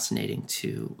that's fascinating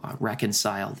to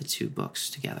reconcile the two books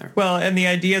together. Well, and the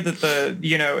idea that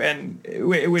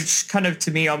which kind of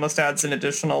to me almost adds an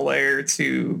additional layer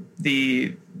to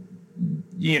the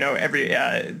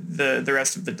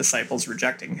rest of the disciples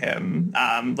rejecting him,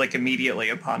 like immediately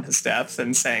upon his death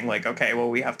and saying like, okay, well,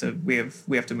 we have to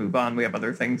move on. We have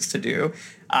other things to do.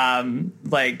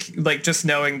 Like just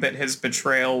knowing that his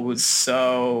betrayal was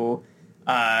so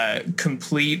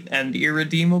complete and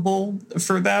irredeemable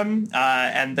for them,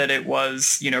 and that it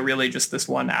was really just this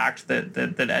one act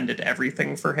that ended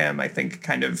everything for him, I think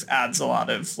kind of adds a lot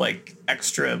of like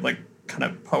extra like kind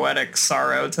of poetic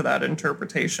sorrow to that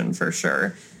interpretation for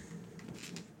sure.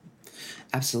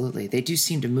 Absolutely. They do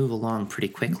seem to move along pretty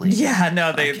quickly. Yeah, no,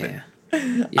 Okay.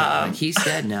 Yeah, like he's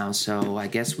dead now, so I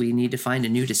guess we need to find a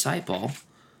new disciple.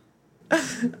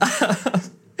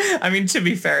 I mean, to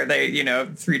be fair, they,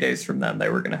 3 days from then, they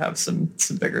were going to have some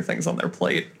bigger things on their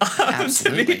plate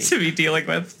to be dealing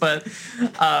with. But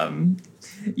well,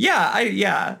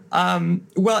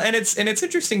 and it's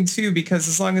interesting too, because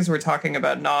as long as we're talking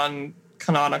about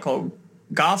non-canonical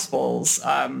Gospels,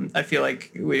 I feel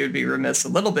like we would be remiss a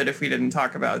little bit if we didn't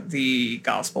talk about the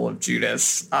Gospel of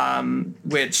Judas,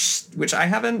 which I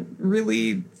haven't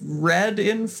really read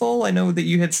in full. I know that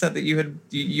you had said that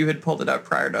you had pulled it up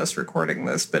prior to us recording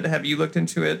this, but have you looked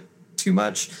into it too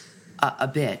much? A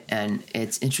bit, and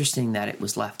it's interesting that it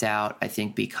was left out, I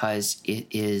think, because it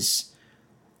is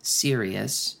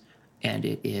serious, and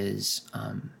it is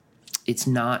it's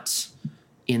not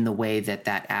in the way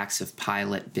that Acts of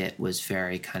Pilate bit was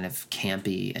very kind of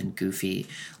campy and goofy.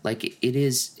 Like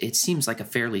it seems like a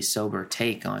fairly sober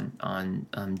take on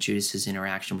Judas's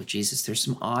interaction with Jesus. There's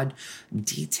some odd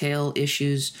detail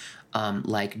issues,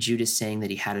 like Judas saying that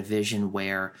he had a vision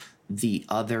where the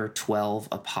other 12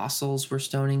 apostles were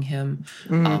stoning him,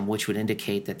 which would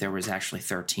indicate that there was actually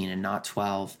 13 and not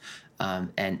 12.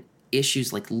 And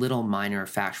issues like little minor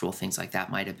factual things like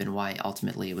that might have been why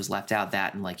ultimately it was left out.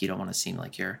 That, and like you don't want to seem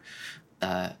like you're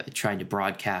trying to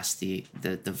broadcast the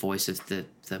voice of the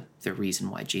reason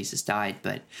why Jesus died.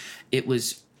 But it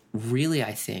was really,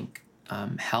 I think,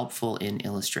 helpful in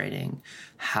illustrating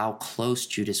how close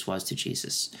Judas was to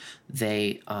Jesus.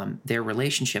 Their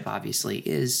relationship obviously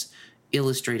is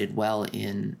illustrated well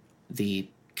in the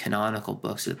canonical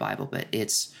books of the Bible, but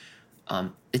it's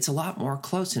a lot more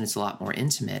close and it's a lot more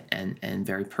intimate and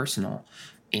very personal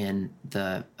in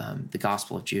the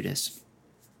Gospel of Judas,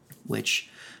 which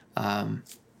I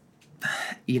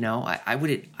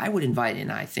would invite,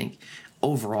 and I think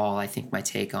overall, I think my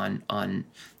take on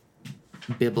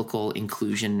biblical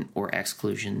inclusion or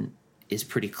exclusion is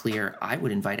pretty clear. I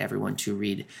would invite everyone to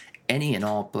read any and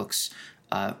all books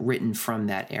written from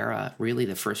that era, really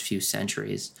the first few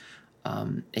centuries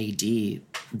AD,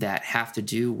 that have to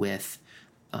do with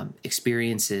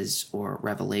experiences or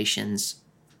revelations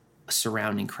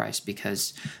surrounding Christ,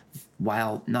 because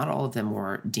while not all of them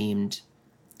were deemed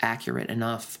accurate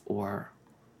enough or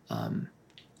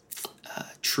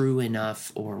true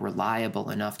enough or reliable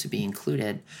enough to be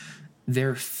included,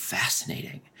 they're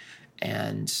fascinating.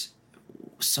 And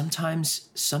sometimes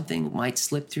something might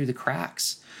slip through the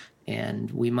cracks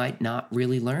and we might not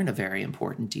really learn a very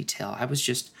important detail.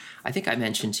 I think I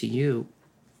mentioned to you,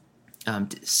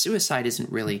 suicide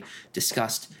isn't really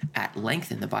discussed at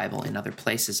length in the Bible in other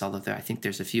places, although I think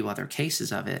there's a few other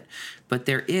cases of it. But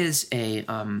there is a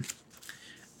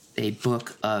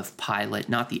book of Pilate,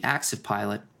 not the Acts of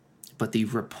Pilate, but the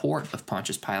report of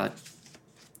Pontius Pilate,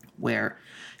 where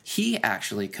he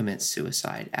actually commits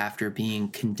suicide after being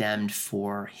condemned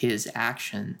for his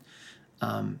action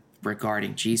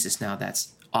regarding Jesus. Now,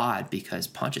 that's odd because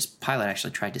Pontius Pilate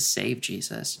actually tried to save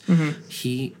Jesus. Mm-hmm.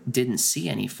 He didn't see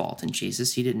any fault in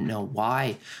Jesus. He didn't know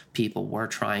why people were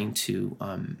trying to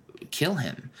kill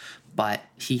him, but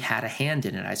he had a hand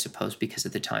in it, I suppose, because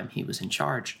at the time he was in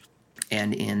charge.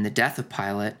 And in the death of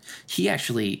Pilate, he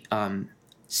actually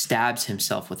stabs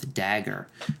himself with a dagger,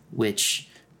 which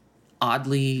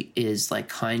oddly is like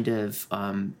kind of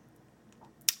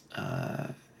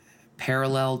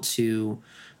parallel to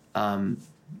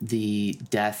the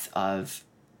death of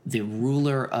the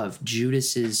ruler of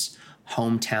Judas's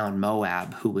hometown,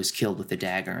 Moab, who was killed with a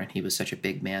dagger, and he was such a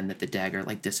big man that the dagger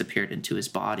like disappeared into his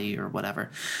body or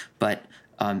whatever. But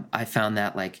I found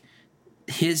that like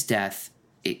his death,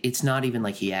 it's not even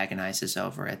like he agonizes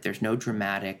over it. There's no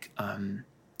dramatic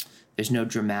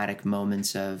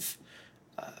moments of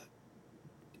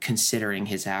considering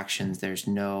his actions. There's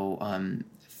no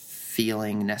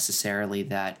feeling necessarily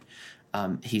that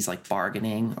he's like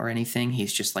bargaining or anything.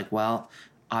 He's just like, well,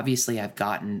 obviously I've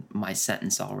gotten my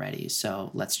sentence already,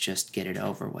 so let's just get it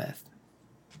over with.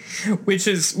 Which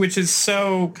is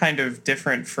so kind of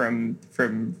different from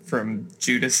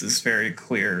Judas's very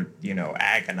clear,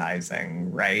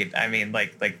 agonizing, right? I mean,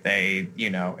 like they,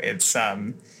 it's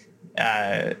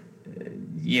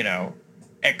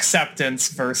acceptance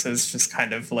versus just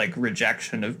kind of like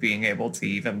rejection of being able to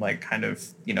even like kind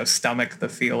of, stomach the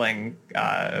feeling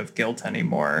of guilt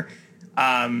anymore.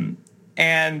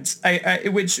 And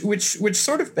which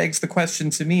sort of begs the question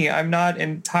to me. I'm not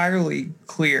entirely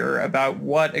clear about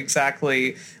what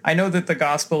exactly. I know that the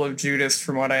Gospel of Judas,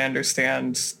 from what I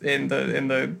understand in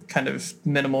the kind of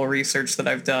minimal research that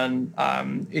I've done,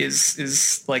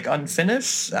 is like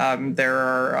unfinished. There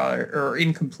are or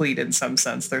incomplete in some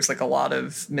sense. There's like a lot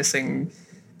of missing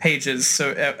pages,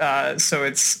 so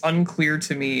it's unclear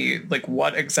to me like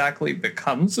what exactly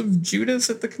becomes of Judas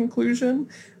at the conclusion.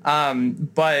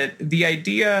 But the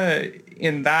idea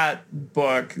in that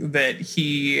book that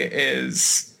he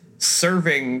is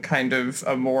serving kind of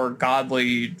a more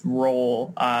godly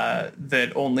role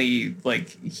that only like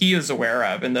he is aware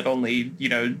of, and that only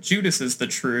Judas is the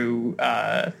true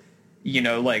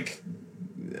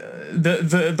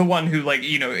the one who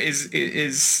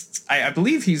is I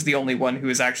believe he's the only one who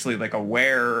is actually like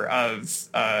aware of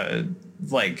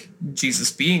like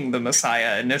Jesus being the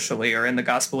Messiah initially, or in the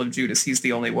Gospel of Judas he's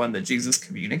the only one that Jesus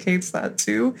communicates that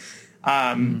to.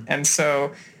 And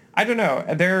so I don't know,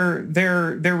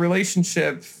 their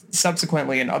relationship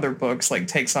subsequently in other books like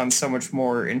takes on so much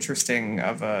more interesting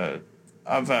of a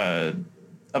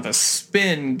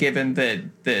spin, given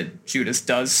that Judas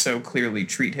does so clearly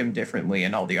treat him differently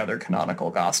in all the other canonical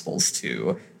Gospels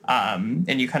too.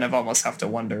 And you kind of almost have to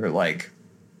wonder, like,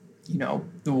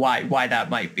 why that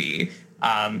might be.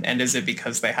 And is it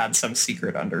because they had some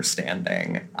secret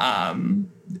understanding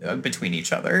between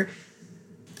each other?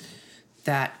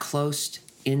 That closest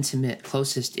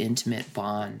intimate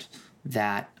bond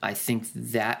that I think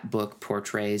that book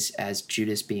portrays as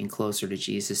Judas being closer to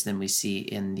Jesus than we see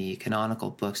in the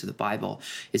canonical books of the Bible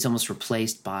is almost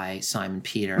replaced by Simon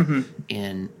Peter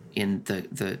in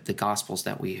the Gospels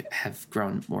that we have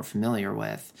grown more familiar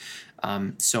with.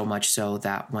 So much so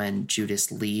that when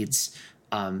Judas leads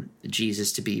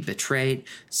Jesus to be betrayed,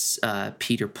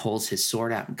 Peter pulls his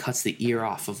sword out and cuts the ear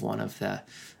off of one of the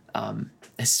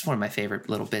this is one of my favorite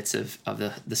little bits of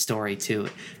the story too.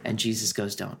 And Jesus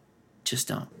goes, don't.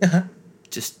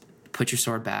 Just put your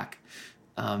sword back.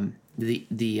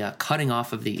 The cutting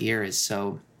off of the ear is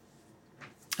so.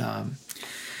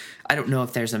 I don't know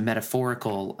if there's a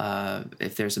metaphorical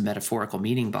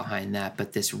meaning behind that,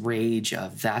 but this rage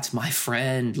of "that's my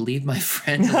friend, leave my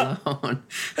friend alone"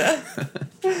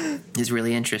 is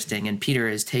really interesting. And Peter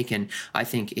is taken, I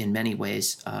think, in many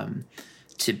ways,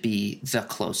 to be the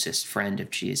closest friend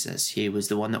of Jesus. He was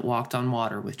the one that walked on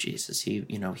water with Jesus.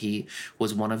 He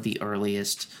was one of the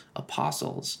earliest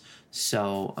apostles.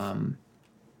 So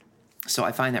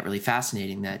I find that really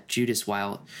fascinating that Judas,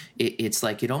 while it's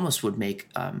like it almost would make,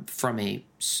 from a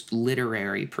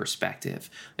literary perspective,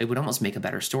 it would almost make a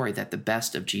better story that the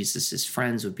best of Jesus's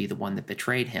friends would be the one that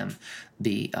betrayed him.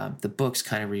 The books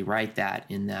kind of rewrite that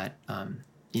in that,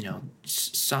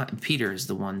 Peter is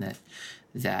the one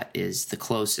that is the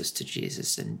closest to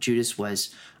Jesus, and Judas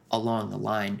was along the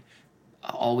line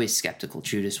always skeptical.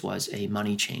 Judas was a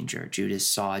money changer. Judas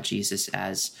saw Jesus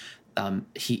as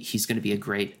he's going to be a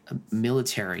great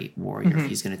military warrior.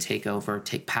 He's going to take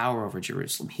power over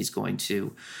Jerusalem. He's going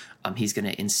to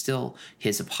instill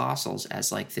his apostles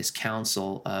as like this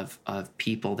council of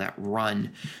people that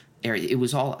run. It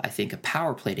was all, I think, a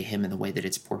power play to him in the way that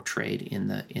it's portrayed in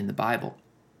the Bible.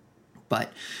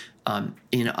 But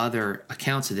in other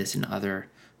accounts of this, in other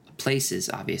places,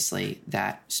 obviously,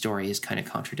 that story is kind of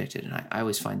contradicted, and I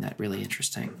always find that really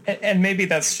interesting. And maybe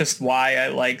that's just why I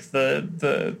like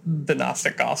the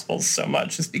Gnostic Gospels so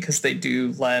much, is because they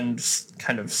do lend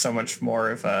kind of so much more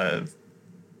of a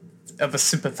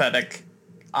sympathetic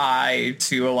eye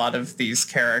to a lot of these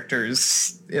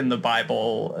characters in the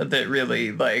Bible that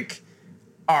really like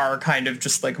are kind of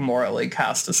just like morally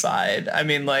cast aside. I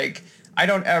mean, like, I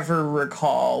don't ever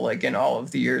recall, like, in all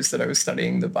of the years that I was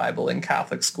studying the Bible in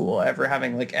Catholic school, ever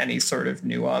having like any sort of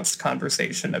nuanced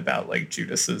conversation about like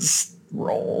Judas's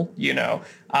role,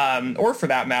 or for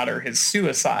that matter, his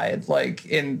suicide. Like,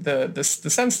 in the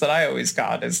sense that I always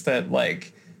got is that,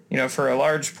 like, for a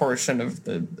large portion of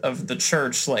the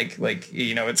church, like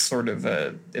it's sort of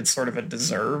a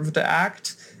deserved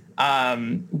act.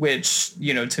 Which,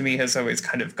 to me has always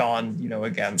kind of gone,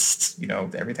 against,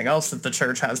 everything else that the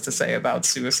church has to say about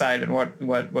suicide and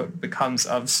what becomes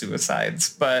of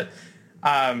suicides. But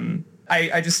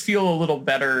I just feel a little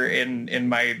better in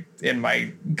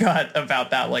my gut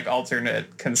about that, like,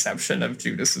 alternate conception of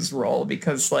Judas's role,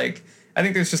 because, like, I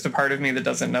think there's just a part of me that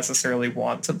doesn't necessarily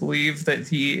want to believe that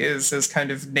he is as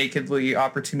kind of nakedly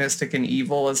opportunistic and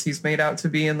evil as he's made out to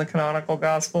be in the canonical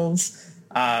Gospels.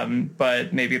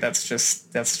 But maybe that's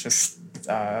just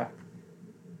I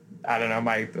don't know,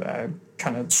 my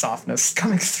kind of softness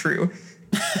coming through.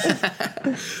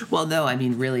 Well, no, I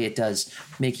mean, really, it does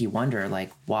make you wonder,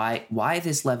 like, why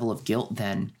this level of guilt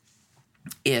then?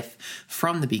 If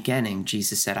from the beginning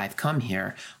Jesus said, "I've come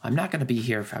here. I'm not going to be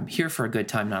here. I'm here for a good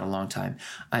time, not a long time.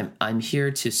 I'm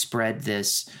here to spread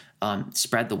this."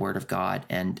 Spread the word of God,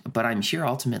 but I'm here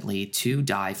ultimately to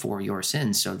die for your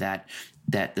sins, so that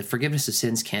the forgiveness of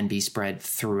sins can be spread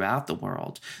throughout the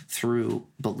world through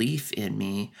belief in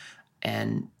me.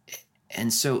 and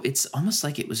so it's almost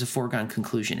like it was a foregone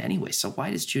conclusion anyway. So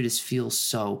why does Judas feel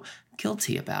so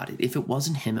guilty about it? If it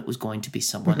wasn't him, it was going to be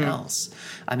someone else.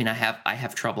 I mean, I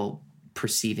have trouble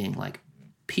perceiving like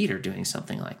Peter doing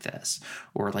something like this,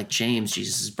 or like James,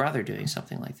 Jesus' brother, doing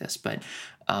something like this. But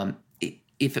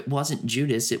if it wasn't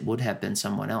Judas, it would have been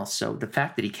someone else. So the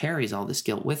fact that he carries all this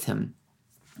guilt with him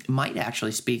might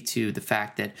actually speak to the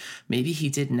fact that maybe he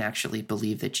didn't actually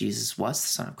believe that Jesus was the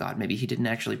Son of God. Maybe he didn't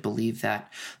actually believe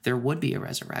that there would be a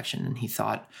resurrection. And he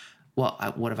thought, well,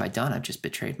 what have I done? I've just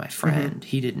betrayed my friend.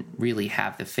 He didn't really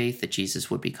have the faith that Jesus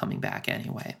would be coming back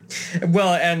anyway.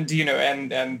 Well, and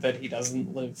and that he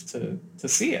doesn't live to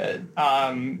see it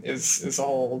is a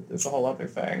whole other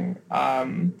thing.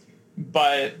 And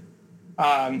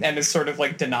is sort of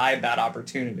like denied that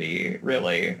opportunity,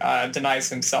 really, denies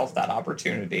himself that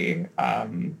opportunity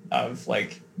of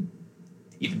like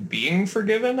even being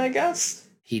forgiven, I guess.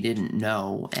 He didn't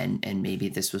know, and maybe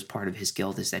this was part of his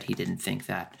guilt, is that he didn't think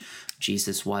that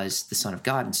Jesus was the Son of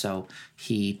God. And so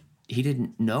he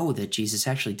didn't know that Jesus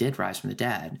actually did rise from the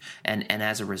dead. And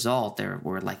as a result, there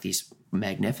were like these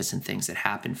magnificent things that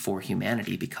happened for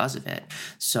humanity because of it.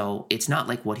 So it's not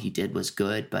like what he did was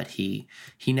good, but he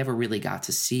never really got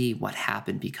to see what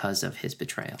happened because of his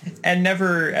betrayal. And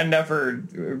never,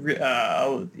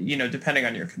 depending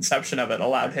on your conception of it,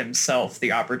 allowed himself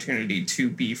the opportunity to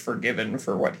be forgiven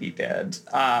for what he did.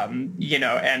 And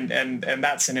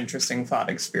that's an interesting thought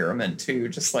experiment too.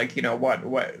 Just like, what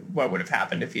would have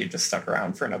happened if he had just stuck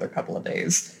around for another couple of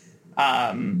days.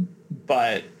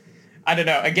 But I don't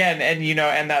know. Again,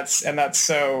 and that's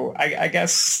so. I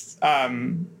guess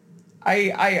I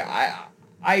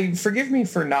forgive me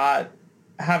for not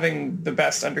having the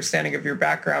best understanding of your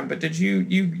background, but did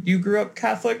you grew up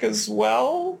Catholic as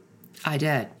well? I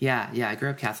did. Yeah. I grew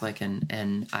up Catholic,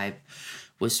 and I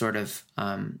was sort of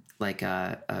like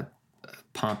a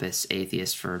pompous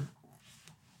atheist for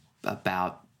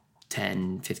about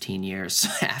 10, 15 years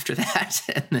after that.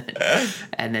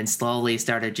 and then slowly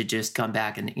started to just come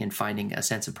back and finding a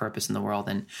sense of purpose in the world.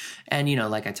 And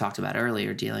like I talked about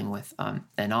earlier, dealing with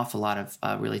an awful lot of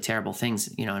really terrible things,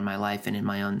 in my life and in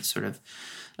my own sort of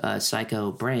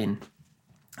psycho brain,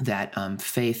 that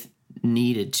faith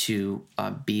needed to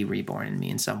be reborn in me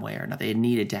in some way or another. It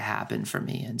needed to happen for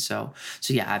me. And so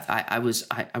yeah, I was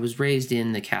raised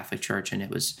in the Catholic Church, and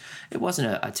it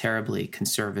wasn't a terribly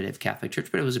conservative Catholic Church,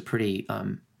 but it was a pretty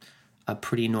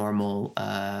normal,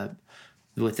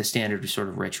 with the standard sort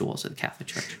of rituals of the Catholic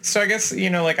Church. So I guess,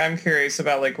 I'm curious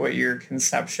about like what your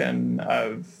conception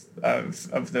of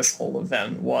this whole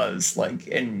event was like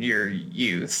in your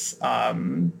youth,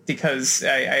 because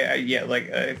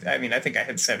I think I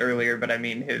had said earlier, but I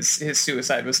mean his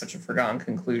suicide was such a foregone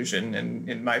conclusion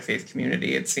in my faith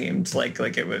community. It seemed like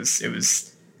it was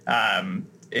his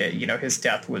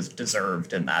death was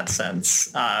deserved in that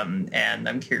sense, and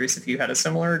I'm curious if you had a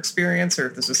similar experience, or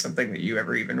if this was something that you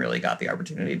ever even really got the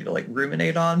opportunity to like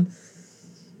ruminate on.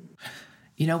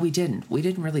 We didn't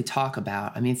really talk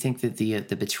about. I think that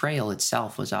the betrayal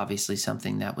itself was obviously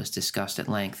something that was discussed at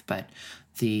length, but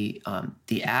the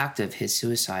act of his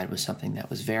suicide was something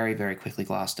that was very, very quickly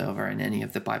glossed over in any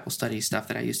of the Bible study stuff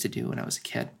that I used to do when I was a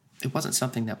kid. It wasn't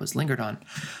something that was lingered on,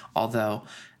 although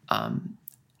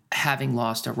having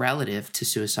lost a relative to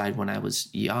suicide when I was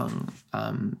young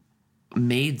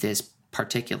made this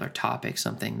particular topic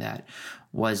something that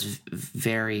was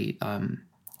very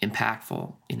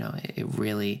impactful. It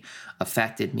really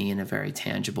affected me in a very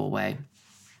tangible way.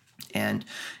 And,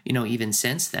 even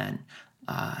since then,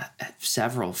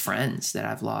 several friends that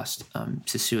I've lost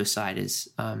to suicide it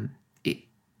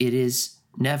is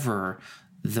never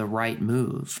the right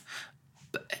move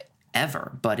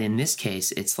ever. But in this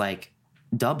case, it's like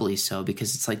doubly so,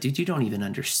 because it's like, dude, you don't even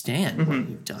understand what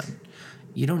you've done.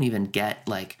 You don't even get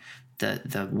like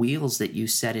the wheels that you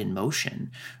set in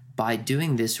motion. By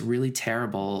doing this really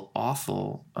terrible,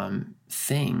 awful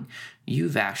thing,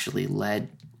 you've actually led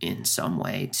in some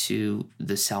way to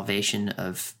the salvation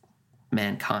of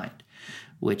mankind,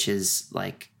 which is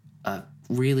like a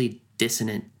really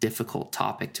dissonant, difficult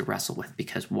topic to wrestle with,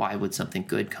 because why would something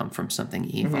good come from something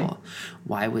evil?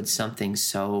 Why would something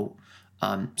so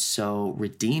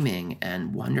redeeming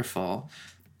and wonderful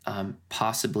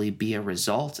possibly be a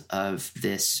result of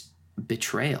this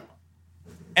betrayal?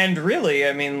 And really,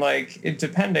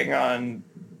 depending on,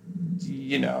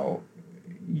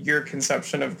 your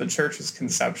conception of the church's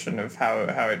conception of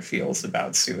how it feels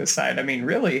about suicide,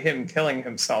 really him killing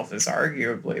himself is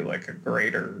arguably like a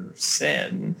greater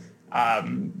sin,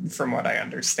 from what I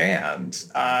understand.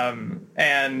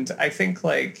 And I think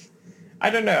I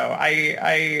don't know,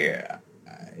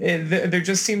 there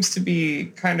just seems to be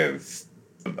kind of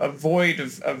a void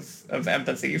of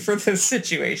empathy for this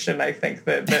situation. I think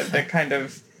that kind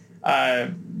of,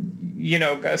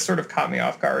 sort of caught me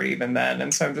off guard even then.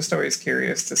 And so I'm just always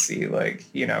curious to see, like,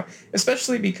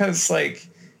 especially because, like,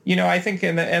 I think,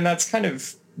 and that's kind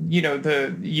of,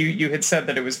 you had said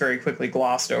that it was very quickly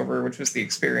glossed over, which was the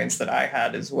experience that I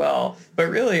had as well. But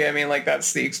really, I mean, like,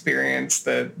 that's the experience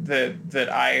that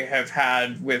I have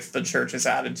had with the church's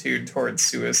attitude towards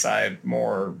suicide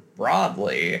more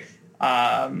broadly.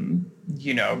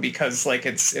 Because, like,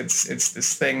 it's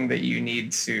this thing that you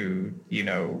need to,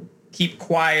 keep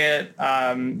quiet,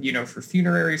 for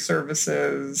funerary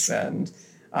services and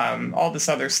all this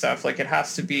other stuff. Like, it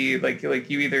has to be like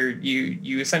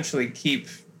you essentially keep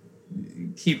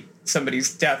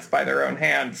somebody's death by their own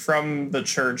hand from the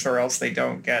church, or else they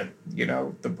don't get,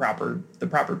 the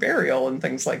proper burial and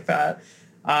things like that.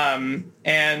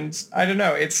 And I don't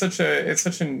know,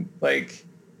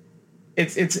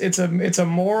 it's a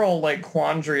moral, like,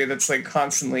 quandary that's, like,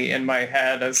 constantly in my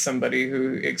head as somebody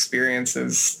who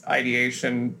experiences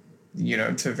ideation,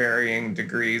 to varying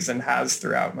degrees and has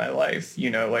throughout my life,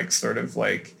 like, sort of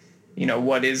like,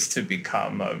 what is to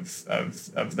become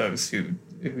of those who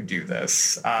do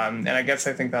this. And I guess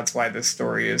I think that's why this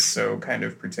story is so kind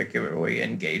of particularly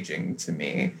engaging to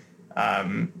me,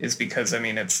 is because, I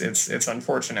mean, it's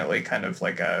unfortunately kind of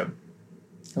like an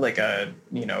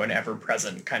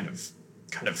ever-present kind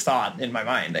of thought in my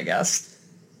mind, I guess.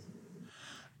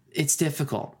 It's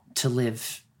difficult to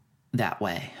live that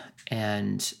way.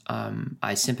 And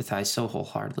I sympathize so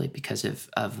wholeheartedly because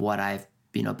of what I've,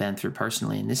 been through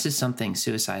personally. And this is something,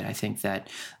 suicide, I think that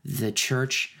the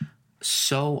church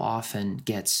so often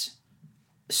gets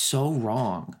so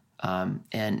wrong.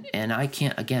 And I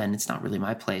can't, again, it's not really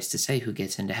my place to say who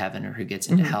gets into heaven or who gets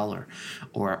into hell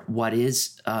or what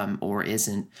is or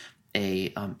isn't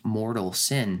a mortal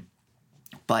sin.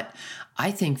 But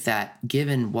I think that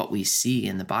given what we see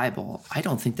in the Bible, I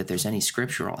don't think that there's any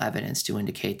scriptural evidence to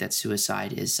indicate that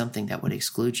suicide is something that would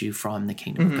exclude you from the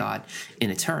kingdom of God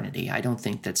in eternity. I don't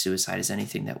think that suicide is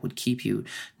anything that would keep you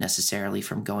necessarily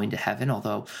from going to heaven,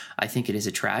 although I think it is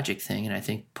a tragic thing. And I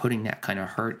think putting that kind of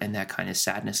hurt and that kind of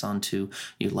sadness onto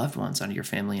your loved ones, onto your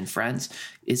family and friends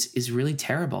is really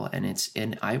terrible.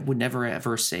 And I would never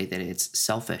ever say that it's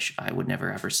selfish. I would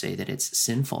never ever say that it's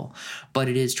sinful, but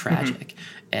it is tragic.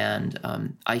 And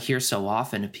I hear so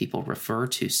often of people refer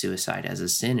to suicide as a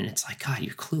sin, and it's like, God,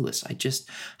 you're clueless.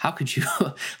 How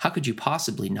could you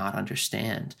possibly not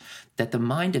understand that the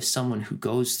mind of someone who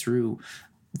goes through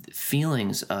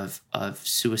feelings of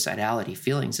suicidality,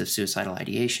 feelings of suicidal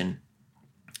ideation,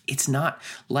 it's not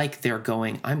like they're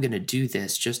going, I'm going to do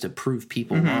this just to prove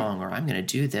people wrong, or I'm going to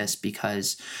do this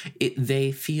because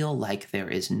they feel like there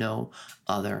is no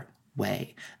other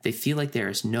way. They feel like there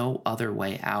is no other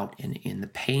way out in the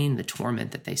pain, the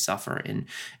torment that they suffer in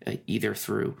either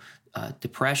through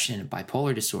depression,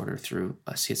 bipolar disorder, through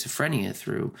schizophrenia,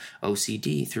 through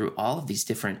OCD, through all of these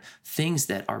different things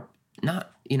that are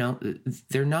not,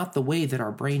 they're not the way that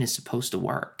our brain is supposed to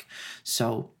work.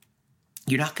 So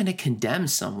you're not going to condemn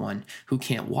someone who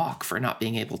can't walk for not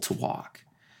being able to walk.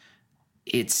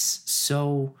 It's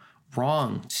so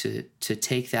wrong to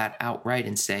take that outright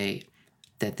and say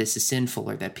that this is sinful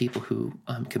or that people who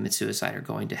commit suicide are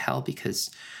going to hell, because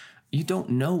you don't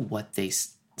know what they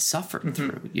suffered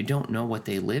through. You don't know what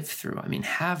they lived through. I mean,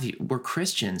 we're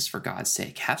Christians, for God's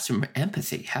sake. Have some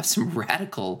empathy, have some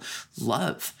radical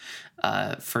love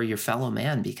for your fellow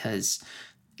man, because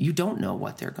you don't know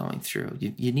what they're going through.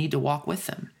 You need to walk with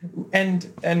them. And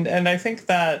I think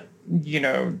that,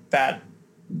 that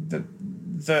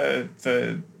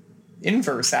the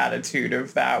inverse attitude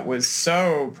of that was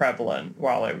so prevalent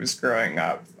while I was growing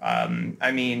up.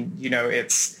 I mean,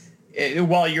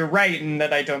 while you're right in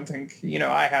that I don't think,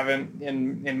 I haven't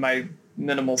in my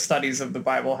minimal studies of the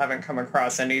Bible haven't come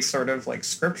across any sort of like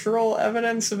scriptural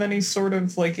evidence of any sort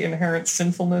of like inherent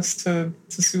sinfulness to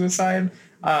suicide.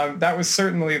 That was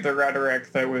certainly the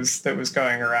rhetoric that was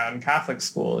going around Catholic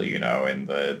school, in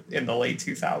the late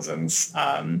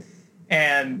 2000s.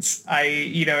 And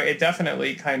it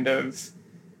definitely kind of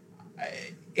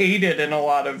aided in a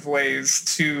lot of ways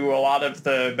to a lot of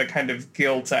the kind of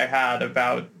guilt I had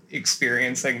about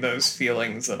experiencing those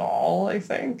feelings at all, I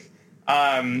think.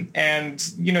 And,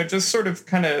 just sort of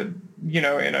kind of,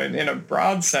 in a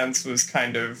broad sense was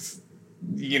kind of,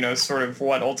 sort of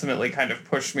what ultimately kind of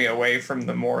pushed me away from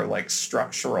the more like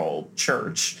structural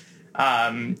church.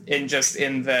 In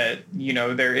that,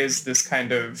 there is this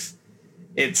kind of,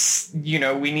 it's,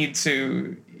 we need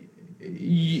to,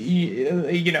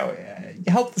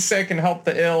 help the sick and help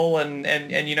the ill and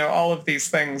you know, all of these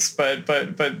things, but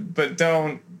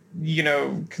don't, you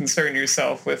know, concern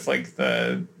yourself with like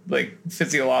the like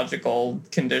physiological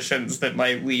conditions that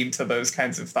might lead to those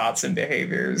kinds of thoughts and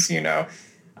behaviors, you know.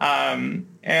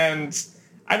 And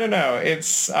I don't know,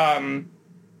 it's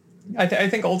I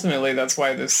think ultimately that's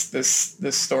why this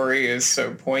story is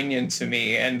so poignant to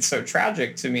me and so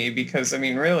tragic to me, because I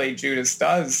mean, really, Judas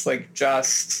does like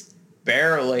just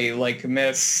barely like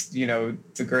miss, you know,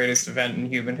 the greatest event in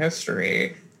human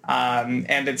history,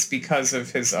 and it's because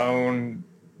of his own,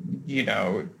 you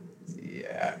know,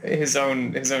 his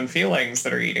own feelings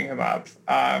that are eating him up,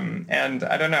 and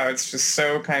I don't know, it's just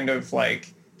so kind of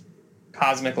like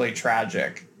cosmically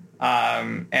tragic.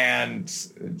 And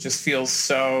just feels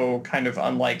so kind of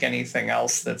unlike anything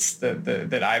else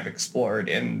that I've explored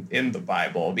in the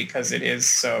Bible, because it is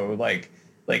so like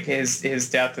his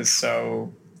death is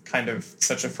so kind of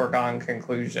such a foregone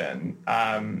conclusion.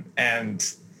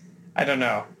 And I don't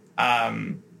know.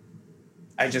 I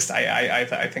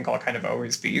think I'll kind of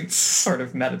always be sort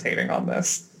of meditating on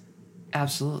this.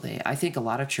 Absolutely. I think a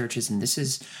lot of churches, and this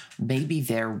is maybe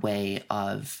their way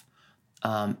of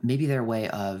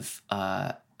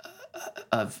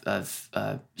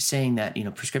saying that, you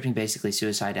know, prescribing basically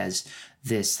suicide as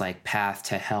this like path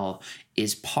to hell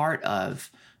is part of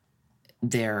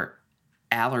their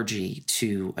allergy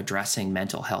to addressing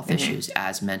mental health issues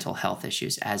as mental health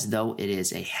issues, as though it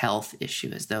is a health issue,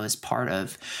 as though it's part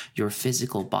of your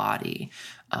physical body,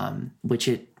 which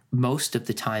it most of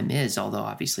the time is, although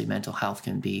obviously mental health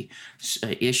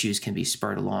issues can be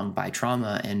spurred along by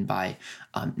trauma and by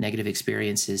negative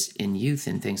experiences in youth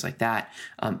and things like that.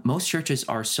 Most churches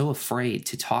are so afraid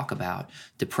to talk about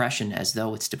depression as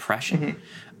though it's depression.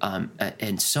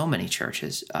 And so many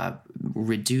churches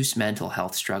reduce mental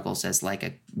health struggles as like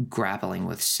a grappling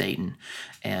with Satan.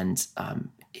 And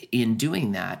in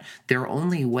doing that, their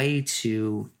only way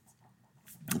to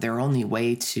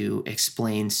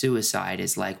explain suicide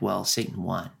is like, well, Satan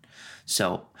won.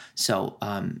 So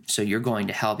you're going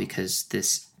to hell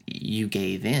because you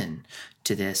gave in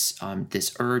to this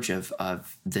urge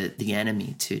of the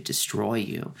enemy to destroy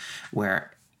you.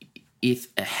 Where if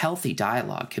a healthy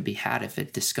dialogue could be had, if a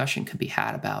discussion could be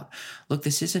had about, look,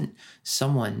 this isn't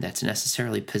someone that's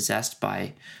necessarily possessed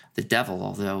by the devil,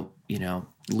 although, you know,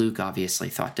 Luke obviously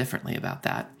thought differently about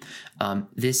that.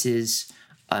 This is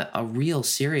a real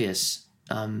serious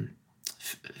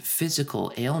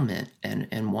physical ailment,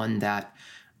 and one that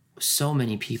so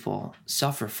many people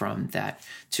suffer from, that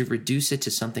to reduce it to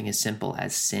something as simple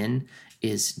as sin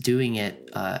is doing it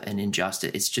an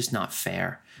injustice. It's just not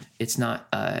fair. It's not,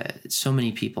 so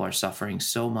many people are suffering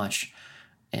so much,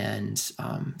 and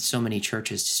so many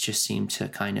churches just seem to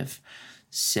kind of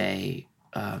say,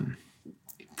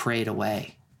 pray it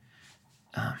away.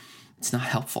 It's not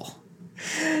helpful.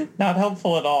 Not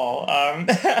helpful at all.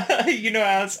 You know,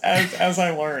 as I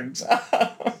learned.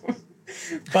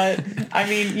 But I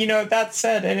mean, you know, that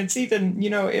said, and it's even,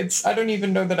 you know, I don't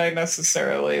even know that I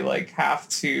necessarily like have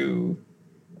to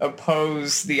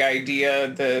oppose the idea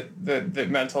that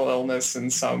mental illness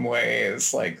in some way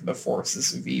is like the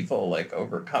forces of evil like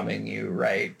overcoming you,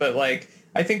 right? But like,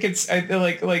 I think it's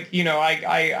like you know,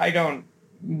 I don't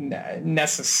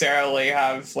necessarily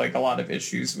have like a lot of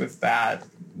issues with that,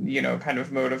 you know, kind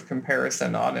of mode of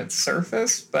comparison on its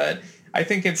surface, but I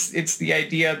think it's the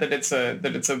idea that it's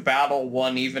a battle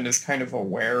one even is kind of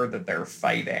aware that they're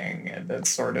fighting, and that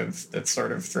sort of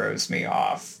throws me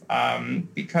off,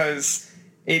 because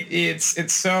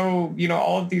it's so, you know,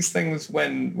 all of these things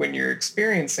when you're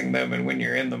experiencing them and when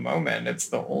you're in the moment, it's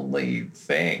the only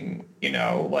thing, you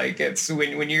know, like it's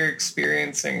when you're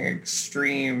experiencing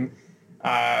extreme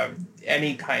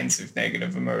any kinds of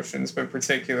negative emotions, but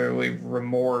particularly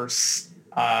remorse,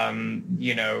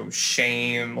 you know,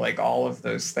 shame, like all of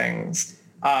those things.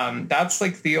 That's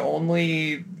like the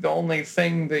only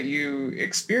thing that you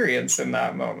experience in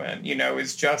that moment, you know,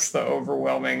 is just the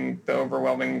overwhelming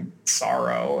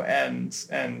sorrow and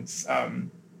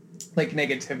like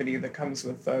negativity that comes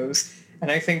with those.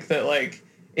 And I think that like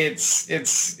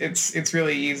it's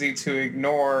really easy to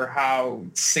ignore how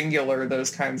singular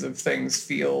those kinds of things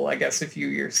feel, I guess, if you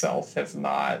yourself have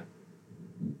not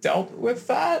dealt with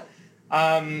that.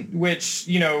 Which,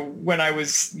 you know, when I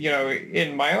was, you know,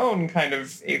 in my own kind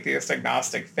of atheist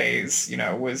agnostic phase, you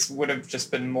know, would have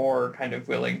just been more kind of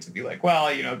willing to be like,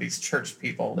 well, you know, these church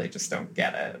people, they just don't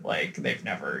get it. Like, they've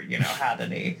never, you know, had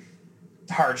any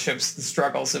hardships, the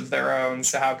struggles of their own,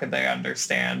 so how could they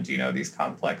understand, you know, these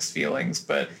complex feelings?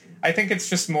 But I think it's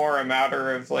just more a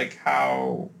matter of like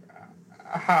how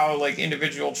like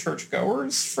individual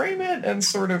churchgoers frame it, and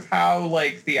sort of how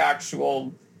like the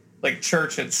actual like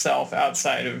church itself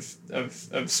outside of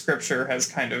scripture has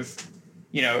kind of,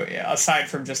 aside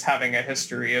from just having a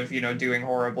history of, doing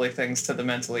horribly things to the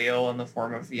mentally ill in the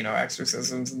form of,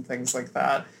 exorcisms and things like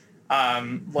that.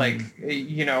 Also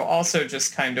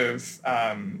just kind of,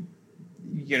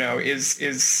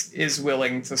 is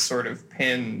willing to sort of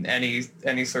pin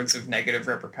any sorts of negative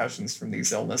repercussions from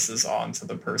these illnesses onto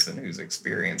the person who's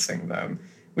experiencing them.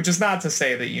 Which is not to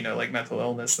say that, like mental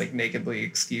illness, like nakedly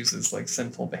excuses like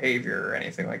sinful behavior or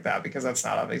anything like that, because that's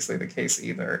not obviously the case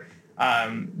either.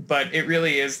 But it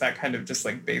really is that kind of just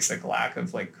like basic lack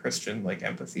of like Christian like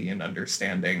empathy and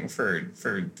understanding for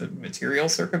the material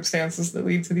circumstances that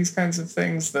lead to these kinds of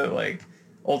things that like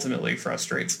ultimately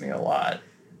frustrates me a lot.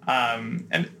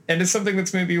 And it's something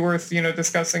that's maybe worth,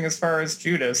 discussing as far as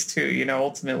Judas too.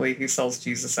 Ultimately he sells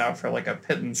Jesus out for like a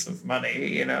pittance of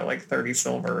money, like 30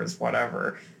 silver is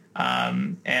whatever.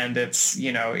 And it's,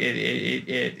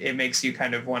 it makes you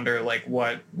kind of wonder like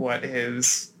what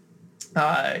his,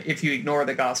 if you ignore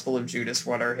the Gospel of Judas,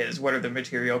 what are the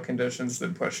material conditions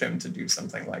that push him to do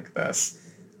something like this?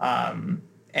 And,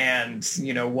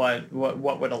 what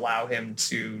would allow him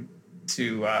to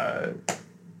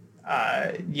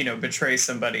betray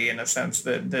somebody in a sense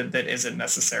that isn't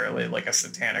necessarily like a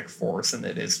satanic force, and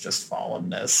that is just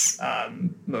fallenness,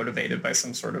 motivated by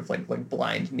some sort of like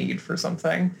blind need for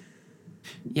something.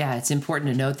 Yeah, it's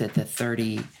important to note that the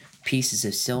 30 pieces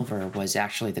of silver was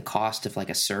actually the cost of like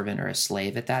a servant or a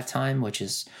slave at that time, which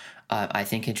is I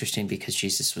think interesting because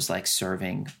Jesus was like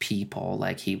serving people,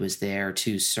 like he was there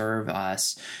to serve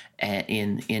us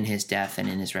in his death and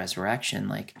in his resurrection.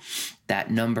 Like that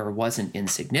number wasn't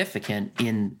insignificant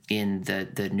in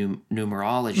the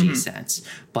numerology sense,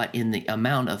 but in the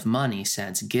amount of money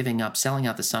sense, selling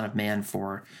out the Son of Man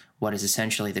for what is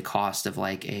essentially the cost of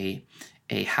like a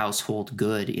household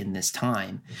good in this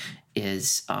time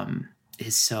is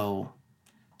so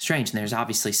strange. And there's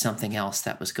obviously something else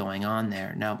that was going on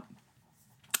there. Now,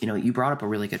 you brought up a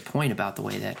really good point about the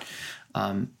way that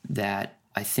that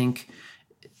I think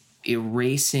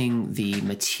erasing the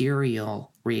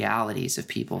material realities of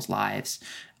people's lives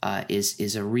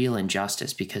is a real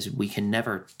injustice, because we can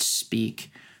never speak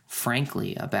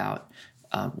frankly about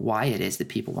why it is that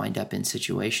people wind up in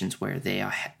situations where they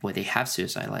have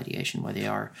suicidal ideation, where they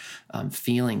are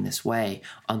feeling this way,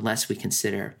 unless we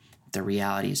consider the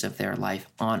realities of their life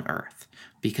on earth,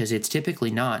 because it's typically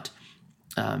not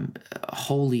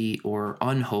holy or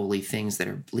unholy things that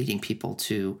are leading people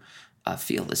to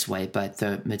feel this way, but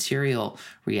the material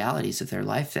realities of their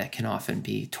life that can often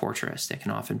be torturous, that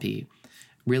can often be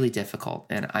really difficult.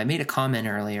 And I made a comment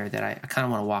earlier that I kind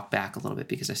of want to walk back a little bit,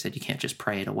 because I said you can't just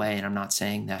pray it away, and I'm not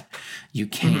saying that you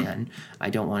can. I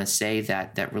don't want to say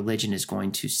that religion is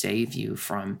going to save you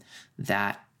from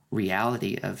that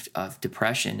reality of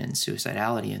depression and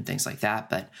suicidality and things like that,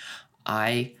 but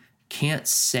I can't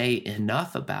say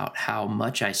enough about how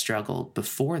much I struggled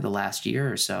before the last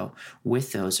year or so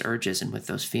with those urges and with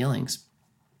those feelings,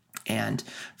 and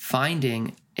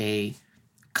finding a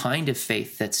kind of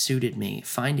faith that suited me,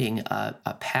 finding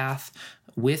a path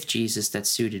with Jesus that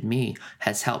suited me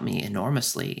has helped me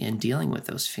enormously in dealing with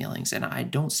those feelings. And I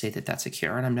don't say that that's a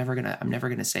cure, and I'm never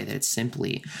gonna say that it's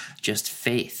simply just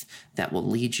faith that will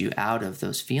lead you out of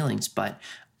those feelings, but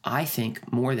I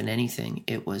think more than anything,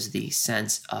 it was the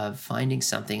sense of finding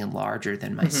something larger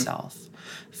than myself,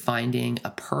 finding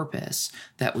a purpose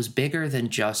that was bigger than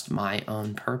just my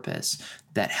own purpose,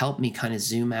 that helped me kind of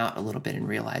zoom out a little bit and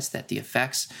realize that the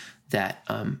effects that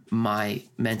my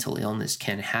mental illness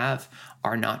can have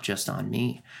are not just on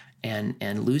me.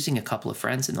 And losing a couple of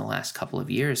friends in the last couple of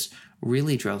years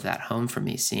really drove that home for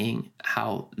me, seeing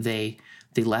how they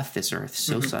left this earth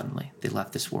so suddenly. They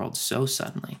left this world so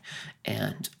suddenly.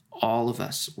 And all of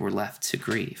us were left to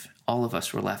grieve. All of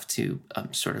us were left to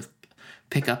sort of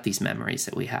pick up these memories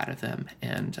that we had of them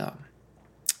and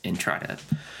try to,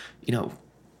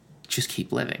 just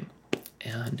keep living.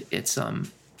 And it's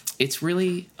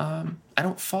really, I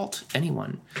don't fault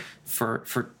anyone for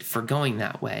going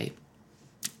that way.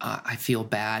 I feel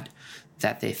bad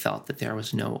that they felt that there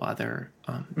was no other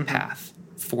path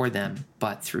for them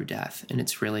but through death, and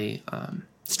it's really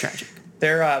it's tragic.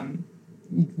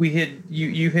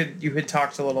 You had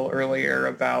talked a little earlier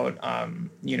about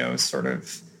sort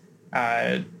of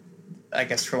I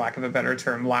guess, for lack of a better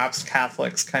term, lapsed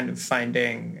Catholics kind of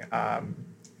finding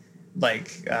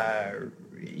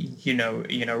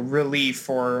relief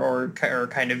or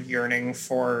kind of yearning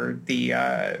for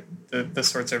the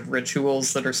sorts of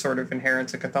rituals that are sort of inherent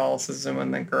to Catholicism when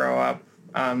they grow up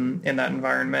in that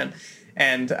environment.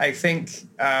 And I think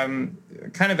kind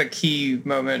of a key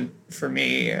moment for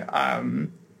me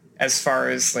as far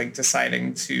as like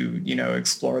deciding to,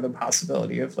 explore the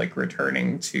possibility of like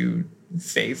returning to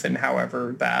faith and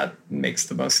however that makes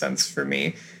the most sense for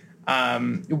me,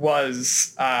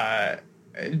 was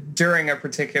during a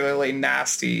particularly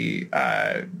nasty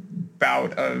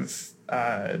bout of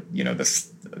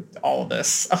all of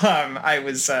this. I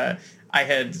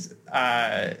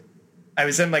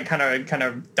was in like kind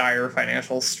of dire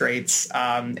financial straits,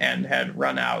 and had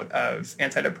run out of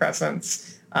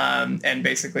antidepressants, and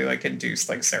basically like induced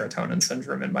like serotonin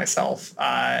syndrome in myself,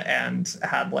 and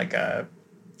had like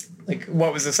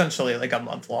what was essentially like a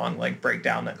month-long like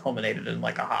breakdown that culminated in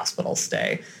like a hospital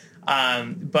stay.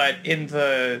 But in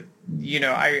the,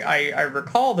 I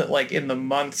recall that like in the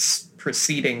months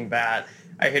preceding that,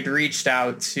 I had reached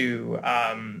out to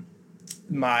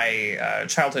my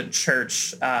childhood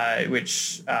church,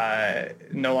 which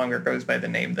no longer goes by the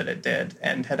name that it did,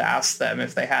 and had asked them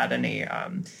if they had any.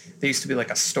 There used to be like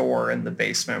a store in the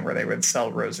basement where they would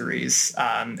sell rosaries,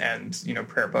 and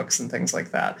prayer books and things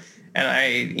like that. And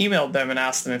I emailed them and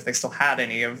asked them if they still had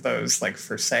any of those like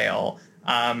for sale.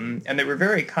 And they were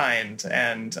very kind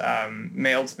and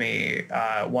mailed me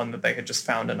one that they had just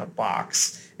found in a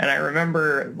box. And I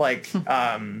remember like,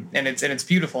 and it's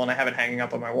beautiful, and I have it hanging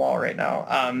up on my wall right now.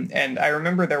 And I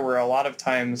remember there were a lot of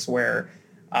times where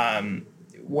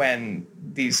when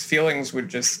these feelings would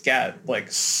just get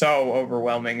like so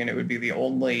overwhelming, and it would be the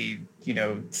only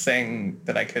thing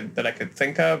that I could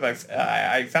think of.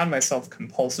 I found myself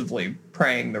compulsively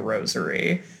praying the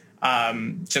rosary,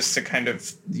 just to kind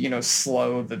of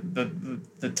slow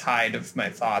the tide of my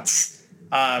thoughts.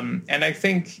 And I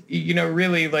think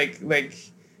really like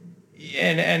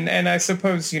and I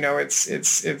suppose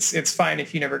it's fine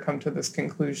if you never come to this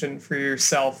conclusion for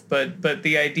yourself, but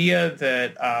the idea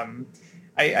that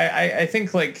I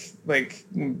think like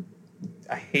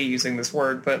I hate using this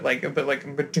word, but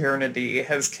modernity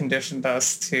has conditioned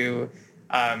us to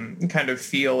kind of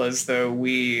feel as though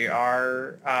we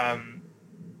are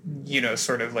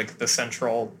sort of like the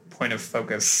central point of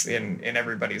focus in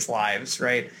everybody's lives,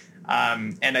 right?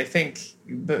 And I think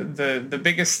the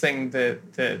biggest thing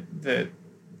that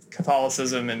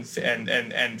Catholicism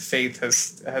and faith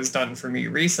has done for me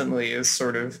recently is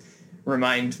sort of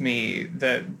remind me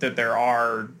that there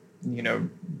are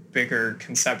bigger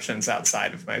conceptions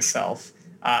outside of myself,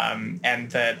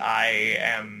 and that I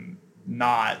am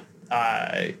not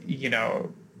the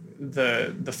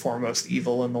foremost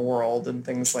evil in the world and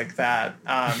things like that.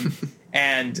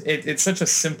 And it's such a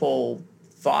simple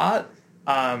thought,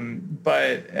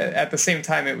 but at the same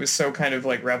time, it was so kind of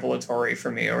like revelatory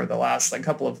for me over the last like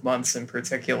couple of months in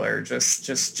particular,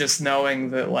 just knowing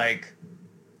that like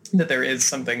that there is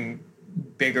something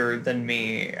bigger than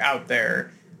me out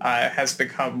there, has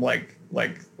become like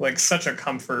such a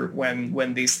comfort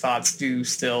when these thoughts do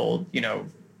still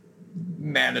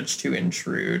manage to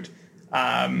intrude.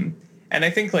 And I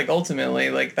think like ultimately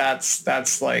like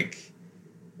that's like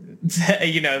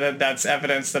that's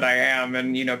evidence that I am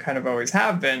and kind of always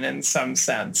have been in some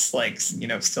sense, like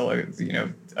still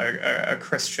a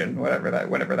Christian,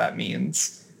 whatever that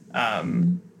means.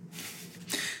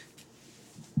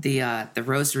 The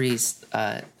rosary's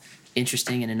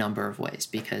interesting in a number of ways,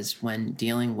 because when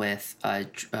dealing with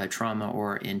trauma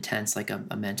or intense like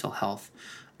a mental health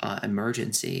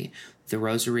emergency, the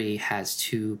rosary has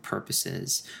two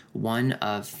purposes. One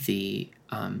of the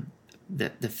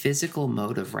physical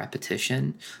mode of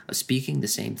repetition, of speaking the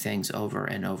same things over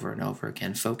and over and over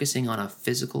again, focusing on a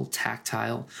physical,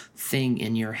 tactile thing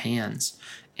in your hands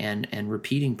and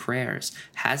repeating prayers,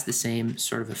 has the same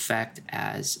sort of effect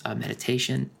as a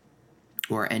meditation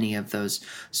or any of those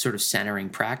sort of centering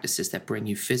practices that bring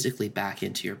you physically back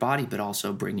into your body, but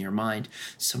also bring your mind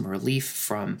some relief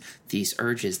from these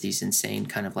urges, these insane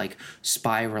kind of like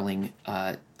spiraling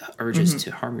urges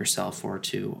to harm yourself or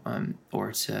to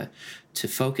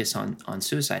focus on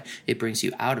suicide. It brings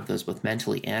you out of those both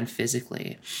mentally and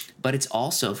physically. But it's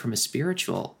also from a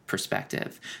spiritual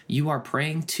perspective. You are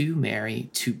praying to Mary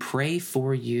to pray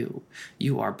for you.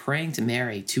 You are praying to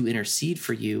Mary to intercede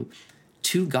for you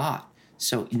to God.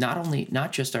 So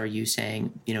not just are you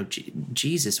saying,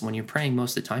 Jesus, when you're praying,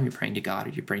 most of the time you're praying to God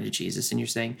or you're praying to Jesus and you're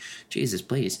saying, Jesus,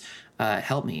 please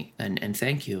help me and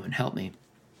thank you and help me.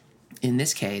 In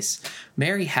this case,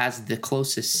 Mary has the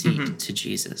closest seat to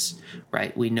Jesus,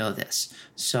 right? We know this.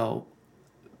 So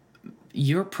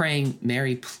you're praying,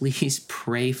 Mary, please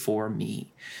pray for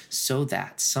me, so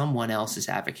that someone else is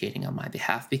advocating on my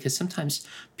behalf. Because sometimes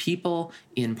people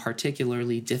in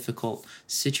particularly difficult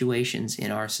situations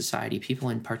in our society, people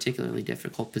in particularly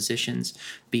difficult positions,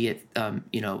 be it,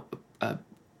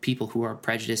 people who are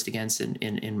prejudiced against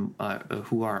and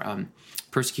who are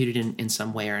persecuted in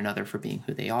some way or another for being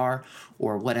who they are,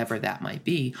 or whatever that might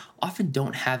be, often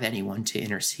don't have anyone to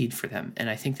intercede for them. And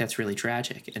I think that's really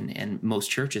tragic. And most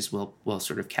churches will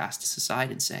sort of cast us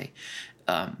aside and say,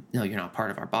 no, you're not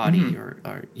part of our body,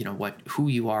 or you know, who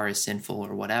you are is sinful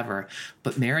or whatever.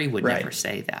 But Mary would never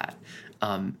say that.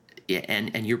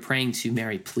 And you're praying to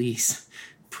Mary, please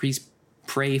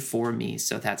pray for me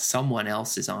so that someone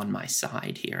else is on my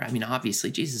side here. I mean,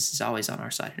 obviously Jesus is always on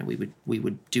our side, and we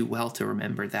would do well to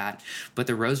remember that. But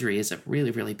the Rosary is a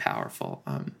really, really powerful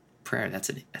prayer. That's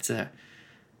a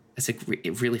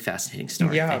really fascinating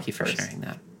story. Yeah, thank you for sharing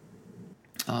that.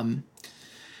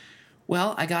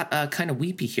 Well, I got kind of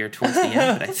weepy here towards the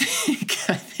end, but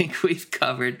I think we've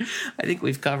covered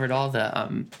all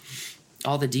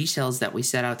the details that we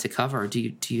set out to cover.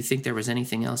 Do you think there was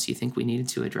anything else you think we needed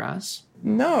to address?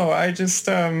 No, I just,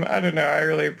 I don't know. I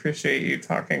really appreciate you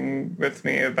talking with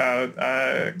me about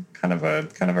kind of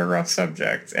a rough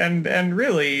subject, and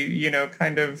really, you know,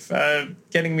 kind of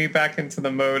getting me back into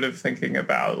the mode of thinking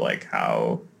about like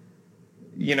how,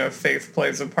 you know, faith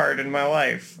plays a part in my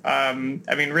life. I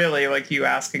mean, really, like you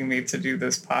asking me to do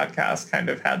this podcast kind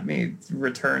of had me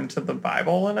return to the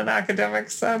Bible in an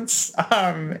academic sense,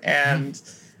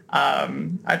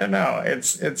 I don't know.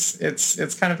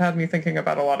 It's kind of had me thinking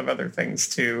about a lot of other things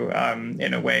too,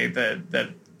 in a way that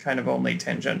kind of only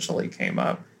tangentially came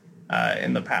up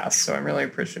in the past. So I'm really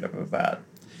appreciative of that.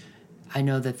 I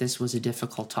know that this was a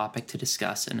difficult topic to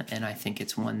discuss, and I think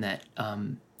it's one that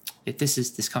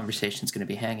this conversation is going to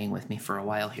be hanging with me for a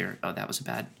while here. Oh, that was a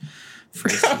bad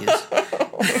phrase to use.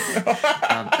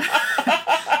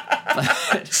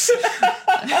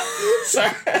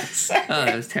 Sorry. Oh,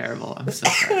 that was terrible. I'm so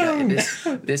sorry.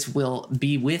 This will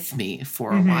be with me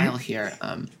for a while here.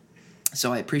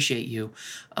 So I appreciate you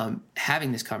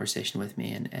having this conversation with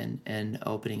me and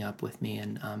opening up with me.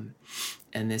 And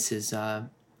this is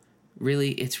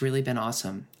it's really been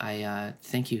awesome. I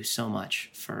thank you so much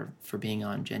for being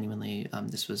on. Genuinely,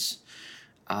 this was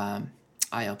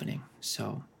eye-opening.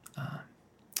 So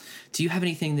do you have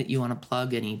anything that you want to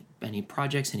plug? Any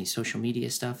projects, any social media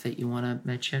stuff that you want to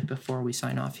mention before we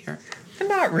sign off here?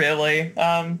 Not really.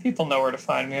 People know where to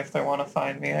find me if they want to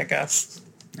find me, I guess.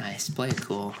 Nice. Play it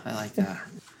cool. I like that.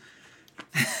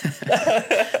 I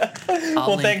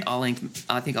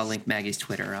think I'll link Maggie's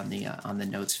Twitter on the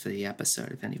notes for the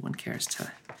episode if anyone cares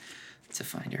to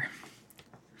find her.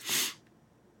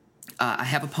 I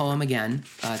have a poem again.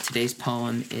 Today's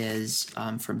poem is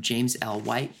from James L.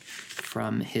 White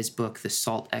from his book, The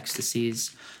Salt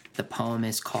Ecstasies. The poem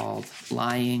is called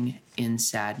Lying in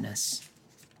Sadness.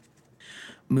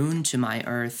 Moon to my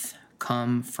earth,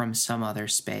 come from some other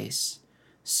space,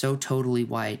 so totally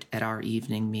white at our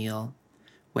evening meal,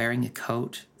 wearing a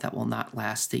coat that will not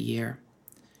last a year.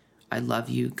 I love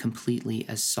you completely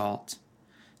as salt.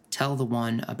 Tell the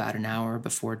one about an hour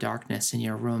before darkness in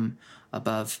your room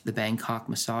above the Bangkok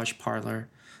massage parlor,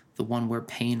 the one where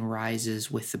pain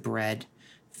rises with the bread,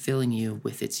 filling you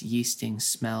with its yeasting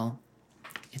smell.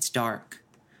 It's dark.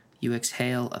 You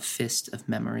exhale a fist of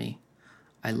memory.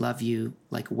 I love you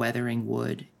like weathering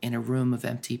wood in a room of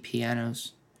empty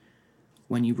pianos.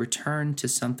 When you return to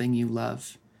something you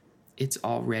love, it's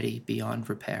already beyond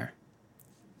repair.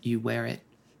 You wear it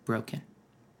broken.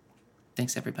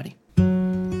 Thanks, everybody.